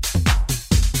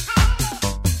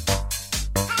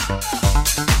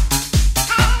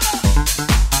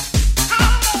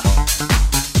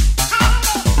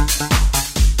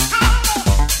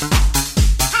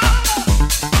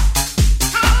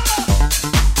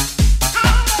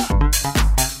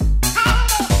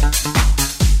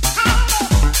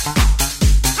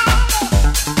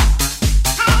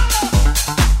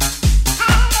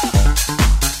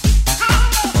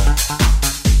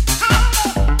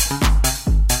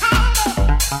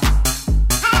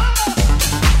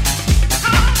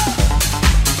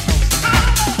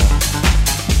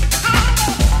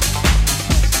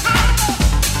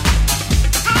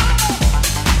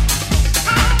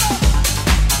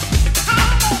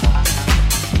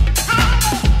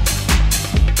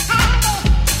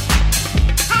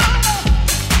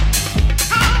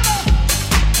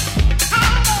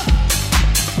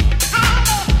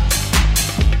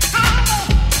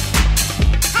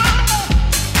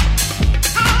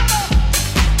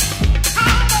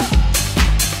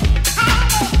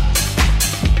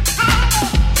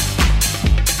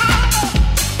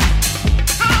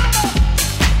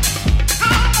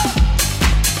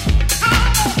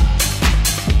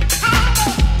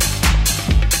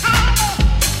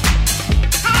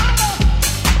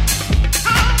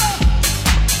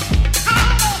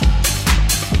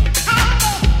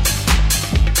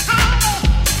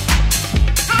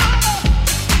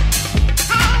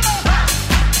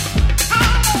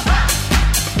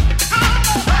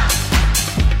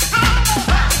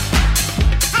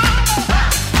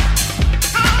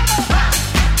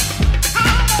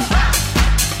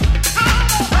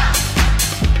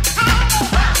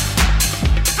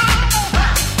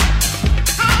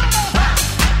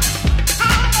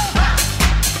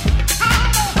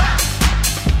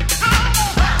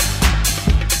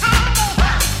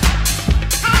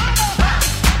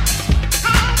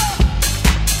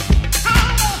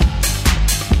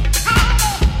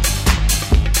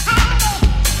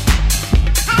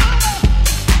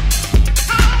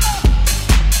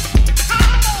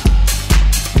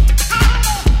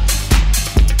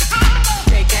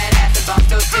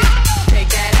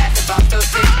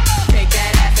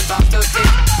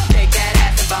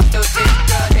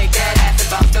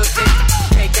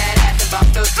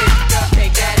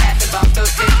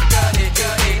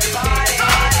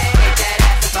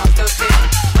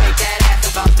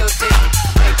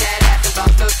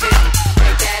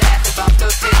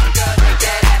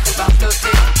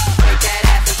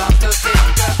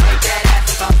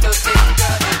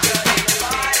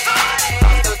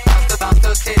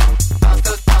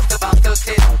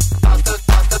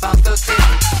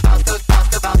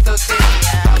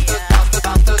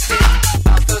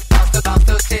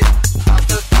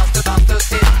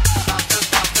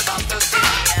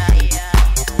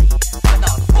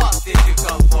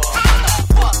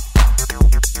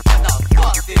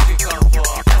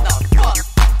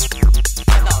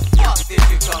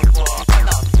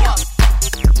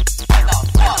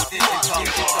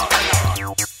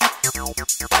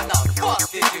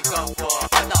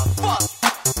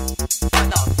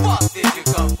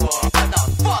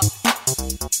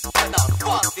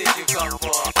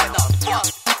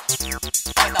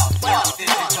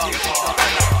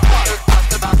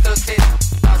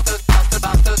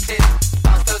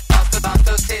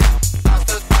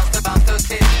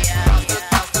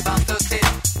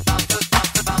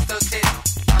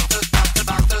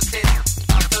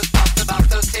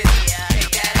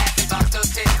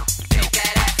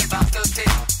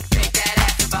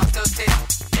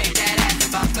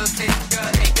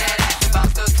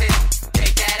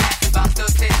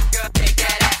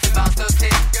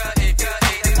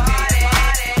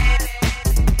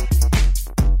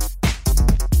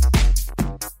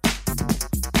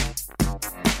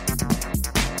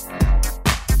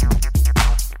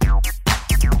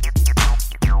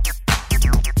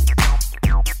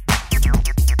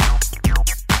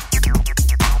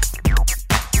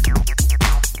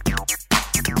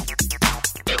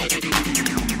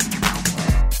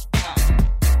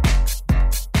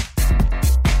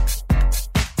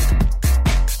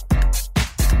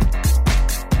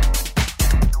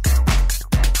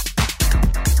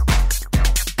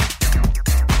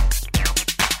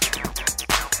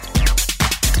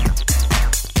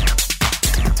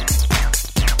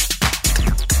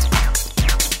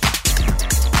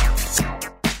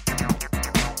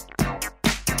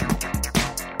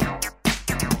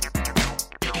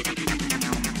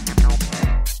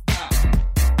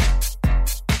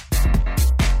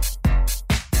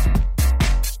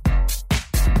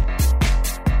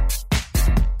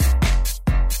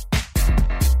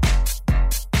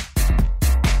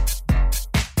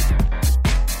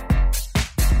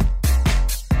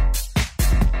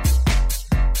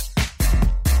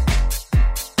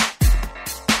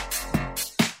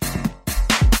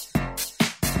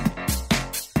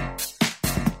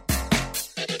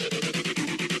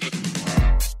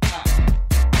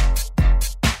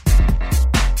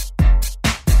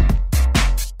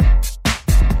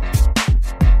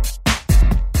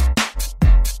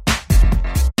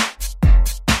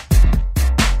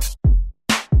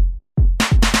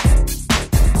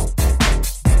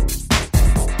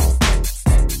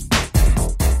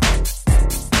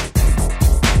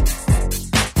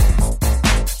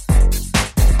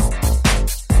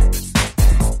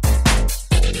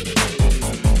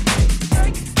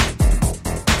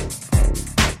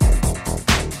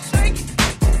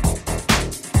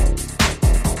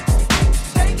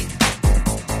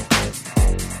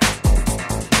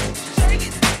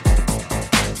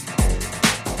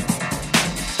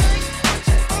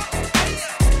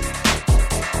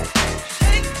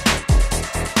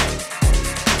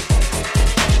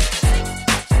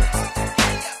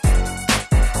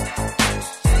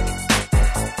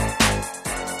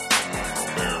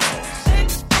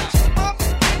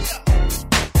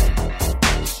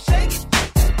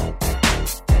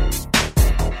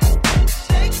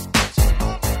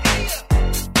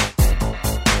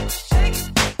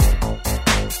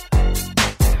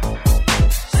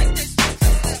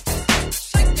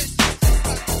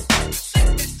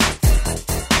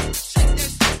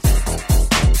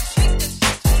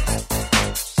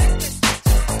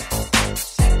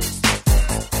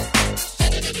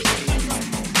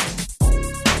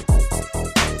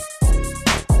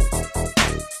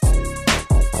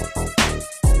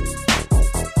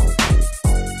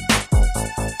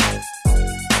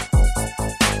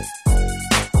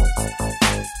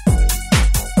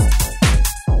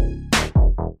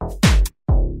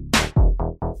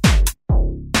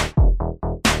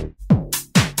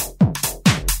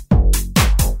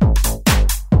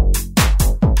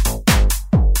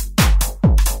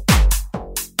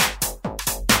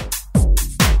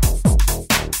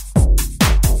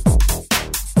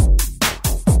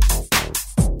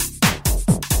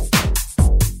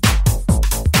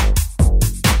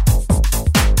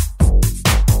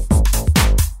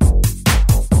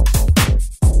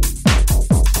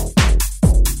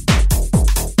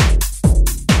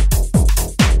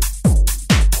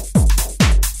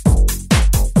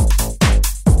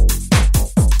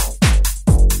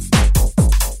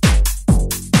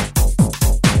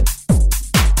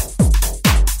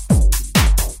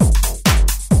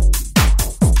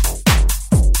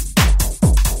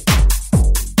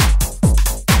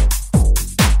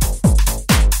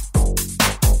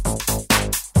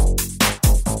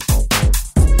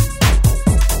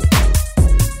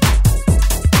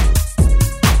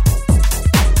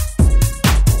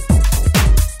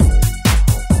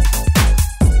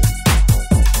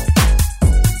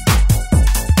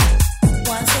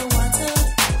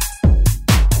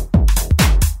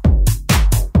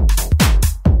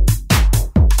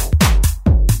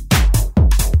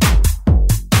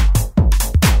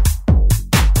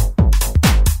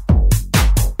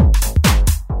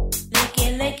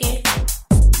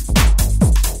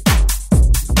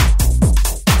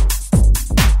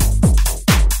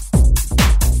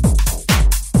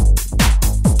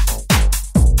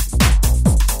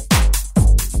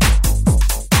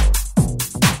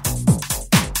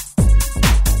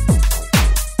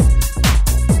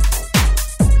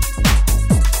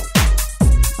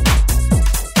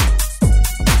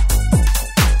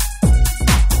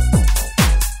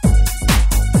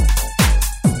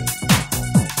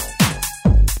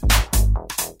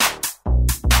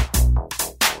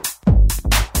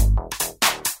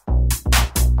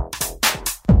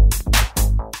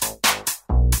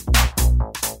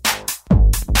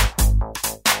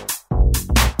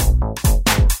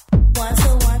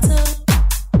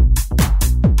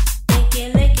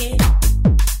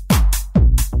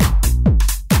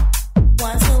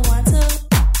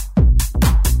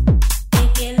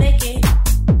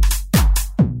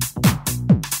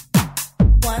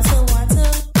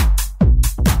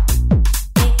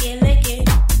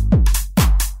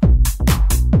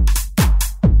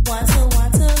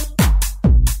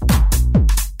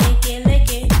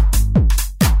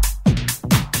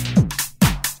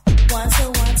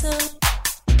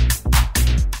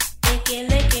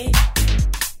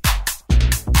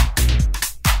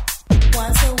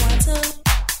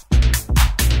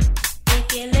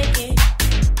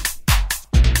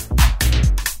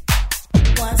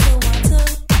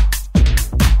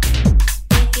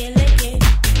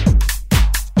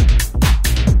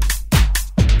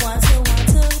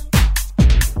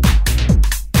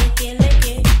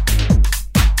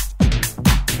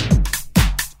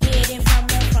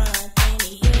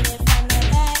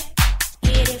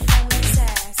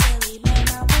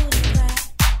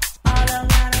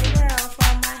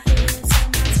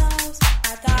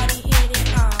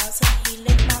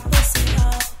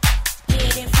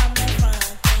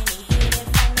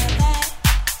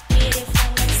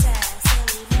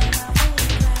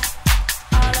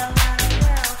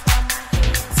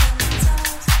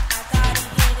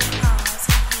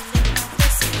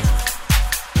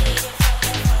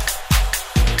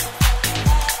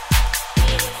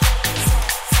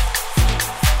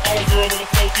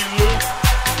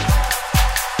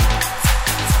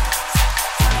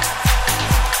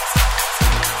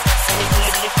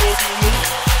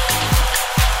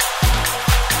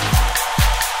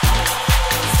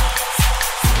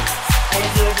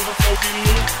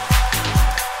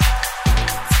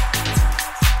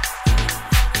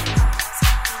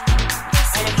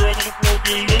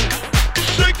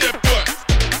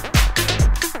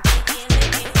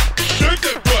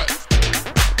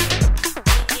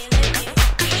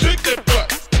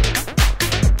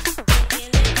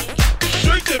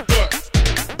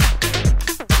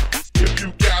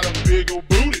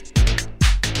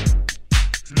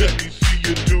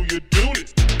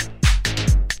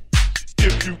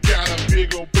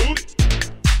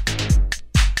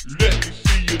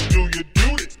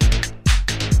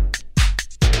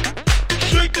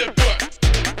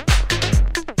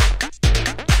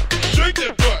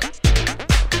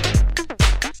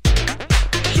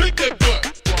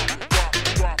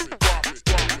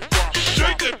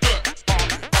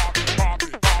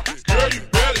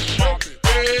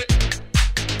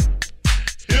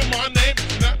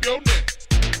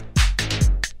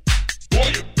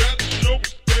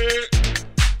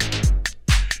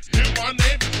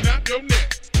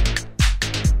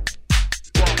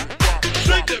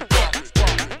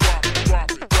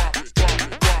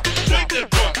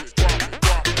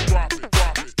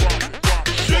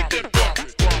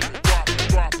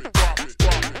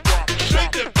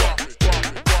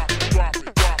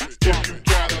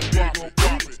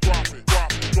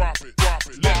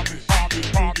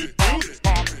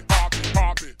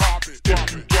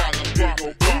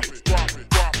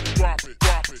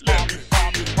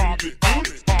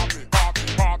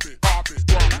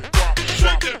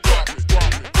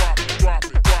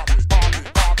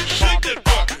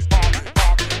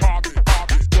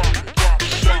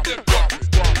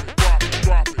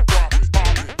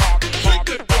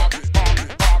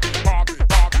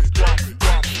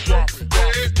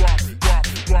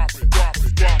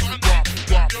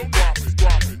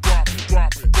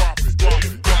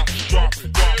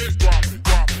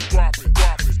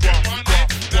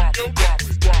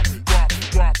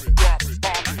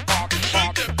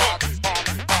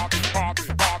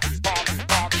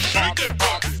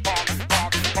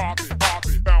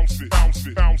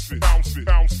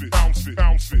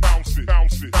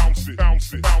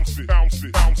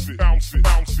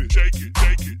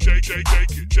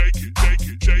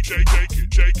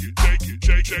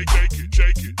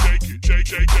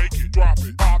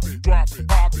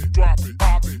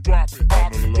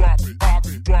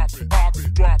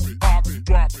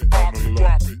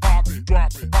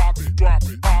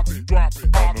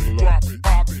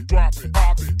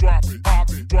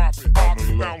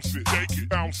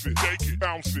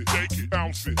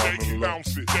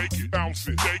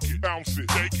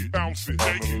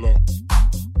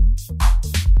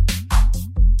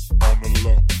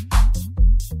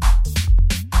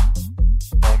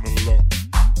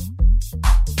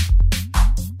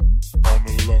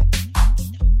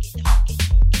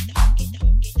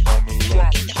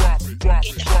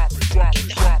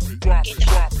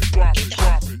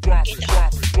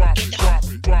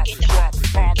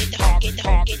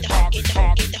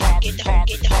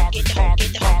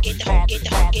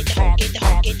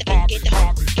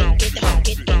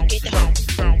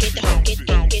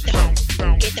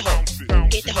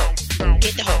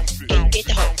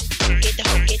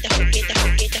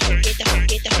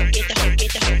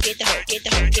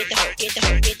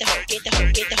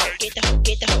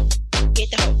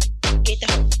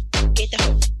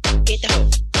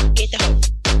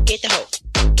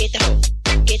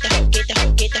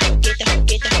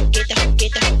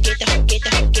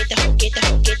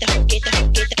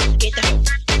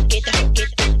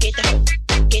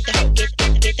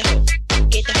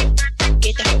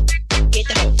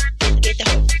 Get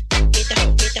the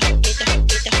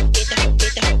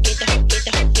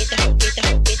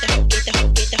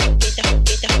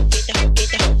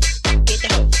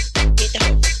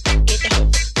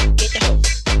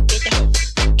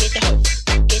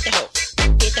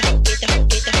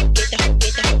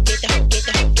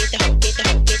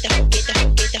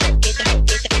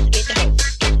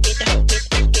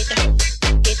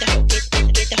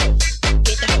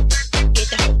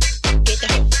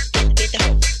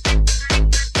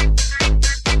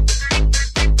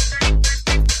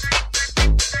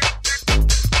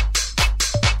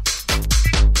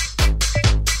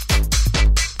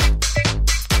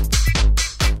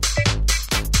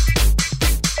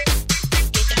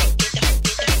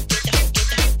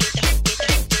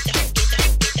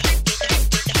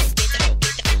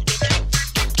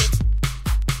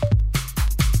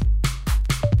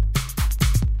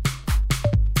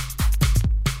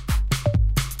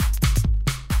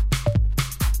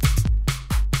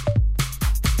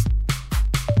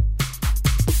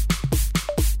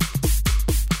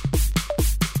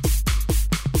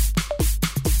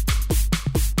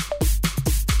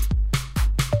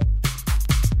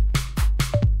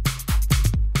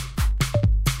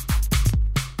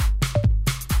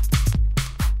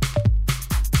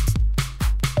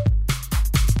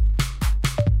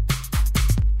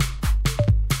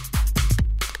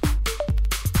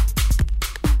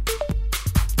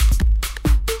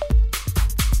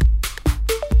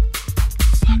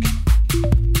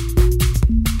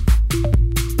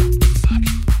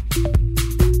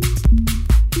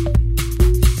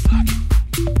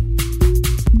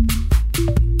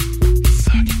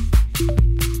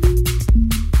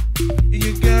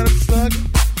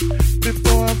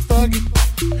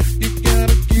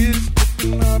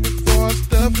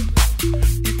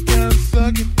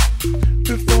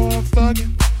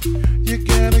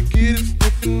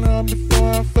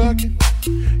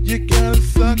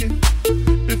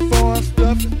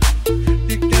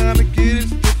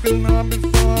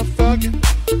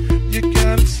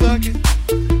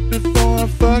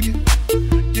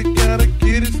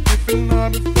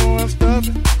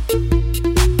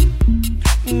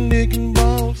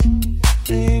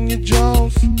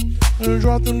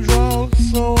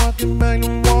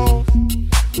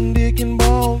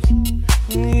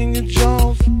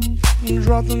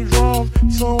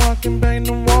can bang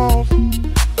the walls.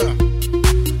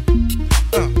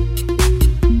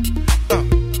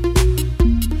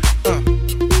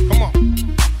 Come on.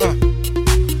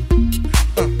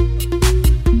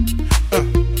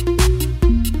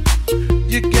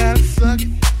 You gotta suck it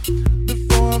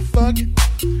before I fuck it.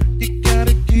 You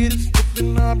gotta get it stiff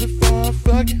and hard before I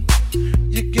fuck it.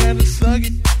 You gotta suck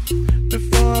it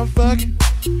before I fuck it.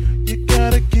 You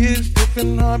gotta get it stiff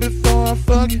and hard before I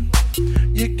fuck it.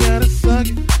 You gotta suck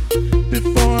it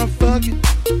before I fuck it.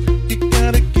 You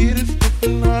gotta get it stiff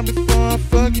and hard before I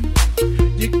fuck it.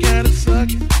 You gotta suck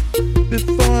it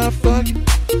before I fuck it.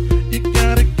 You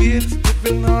gotta get it stiff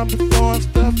and hard before I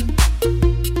stuff it.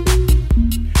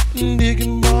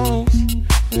 Digging balls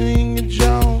in your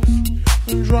jaws,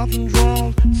 dropping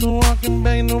draws so I can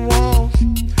bang the walls.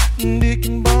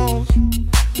 Digging balls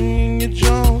in your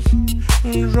jaws,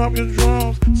 drop your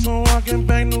draws so I can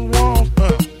bang the walls.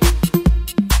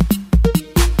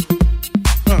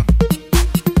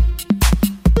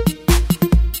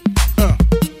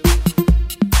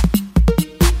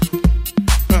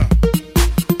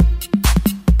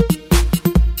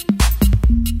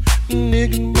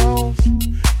 Digging balls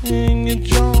in your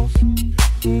jaws,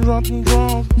 dropping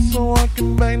draws so I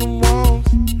can bang the walls.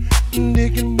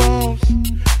 Digging balls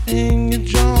in your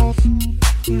jaws,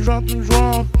 dropping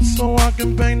draws so I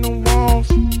can bang the walls.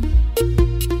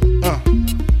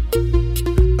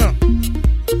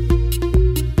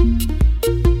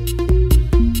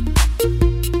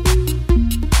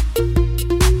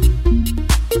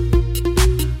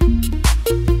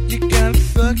 You gotta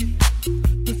suck it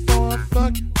before I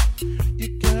fuck it.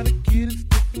 You gotta get it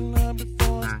stiff and hard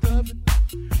before I stuff it.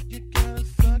 You gotta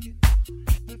suck it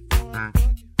before I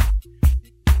fuck it.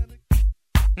 You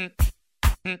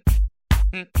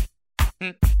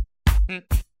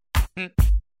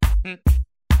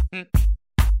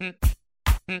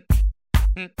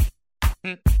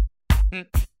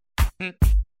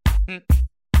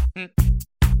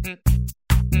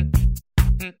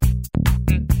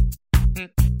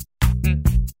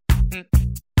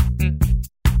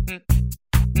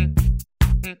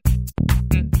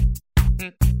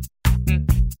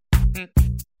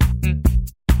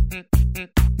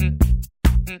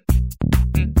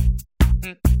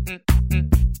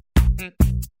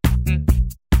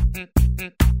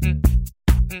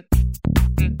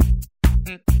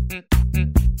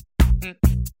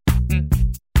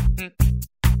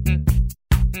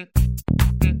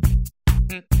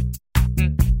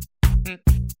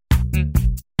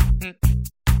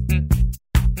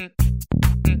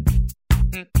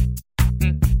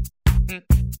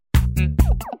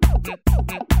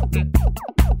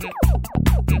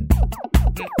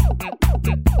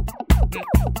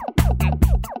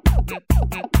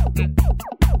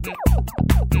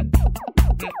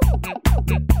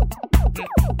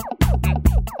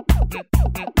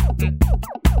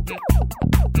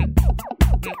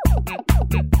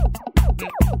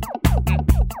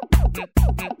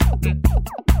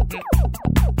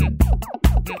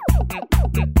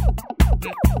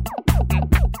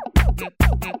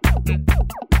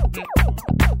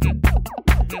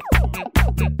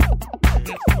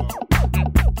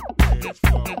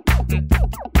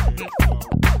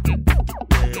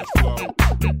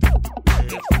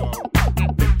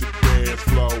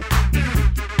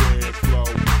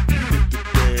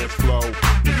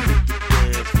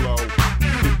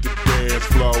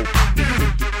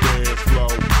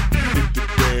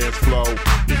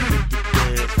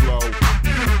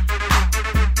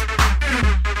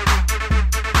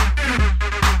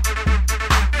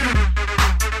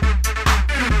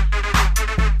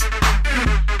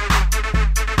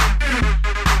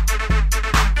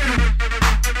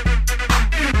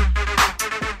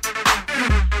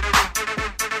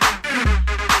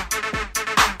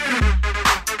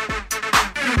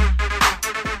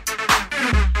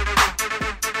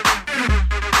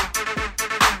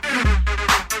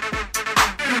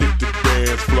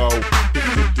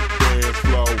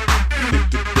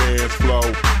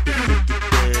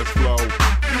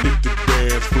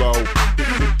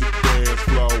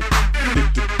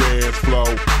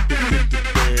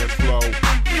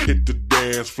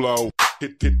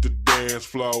hit the dance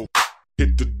floor,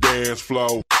 hit the dance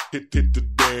floor,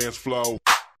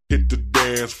 hit the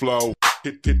dance floor,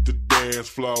 hit the dance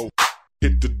floor,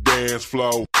 hit the dance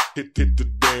floor, hit the dance floor, hit the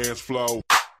dance floor,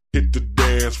 hit the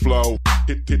dance floor,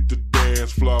 hit the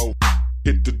dance floor,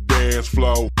 hit the dance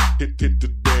floor, hit the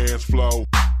dance floor,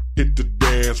 hit the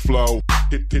dance floor,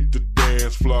 hit the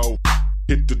dance floor,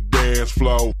 hit the dance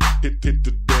floor, hit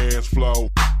the dance floor.